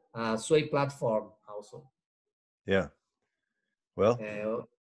a Sway platform also. Yeah. Well,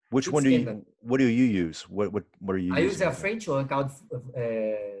 what do you use? What are you using? I use a French one called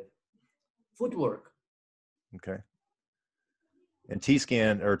Footwork. Okay. And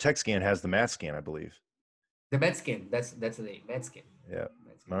T-scan or TechScan has the MAT scan, I believe. The MAT scan. That's the name. MAT scan. Yeah.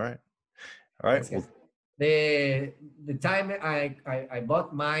 Scan. All right. All right. Well, the time I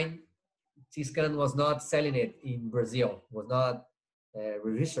bought mine, T-scan was not selling it in Brazil. Was not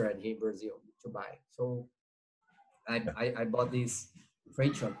registered here in Brazil to buy. So I bought this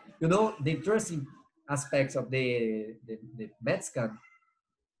French one. You know, the interesting aspects of the MAT scan,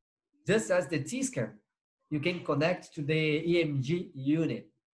 just as the T-scan, you can connect to the EMG unit.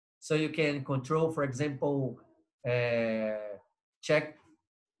 So you can control, for example, check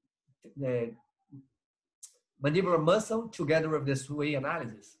the mandibular muscle together with the sway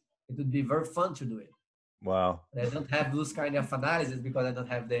analysis. It would be very fun to do it. wow. But I don't have those kind of analysis because I don't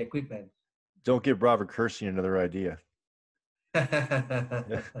have the equipment. Don't give Robert Kerstein another idea. All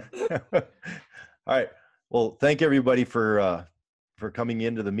right. Well, thank everybody for coming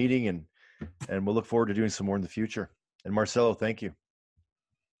into the meeting, and we'll look forward to doing some more in the future. And Marcelo, thank you.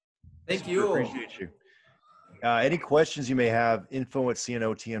 Thank you. Appreciate you. Any questions you may have,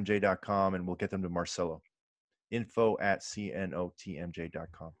 info@cnotmj.com, and we'll get them to Marcelo.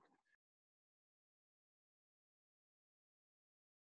 info@cnotmj.com.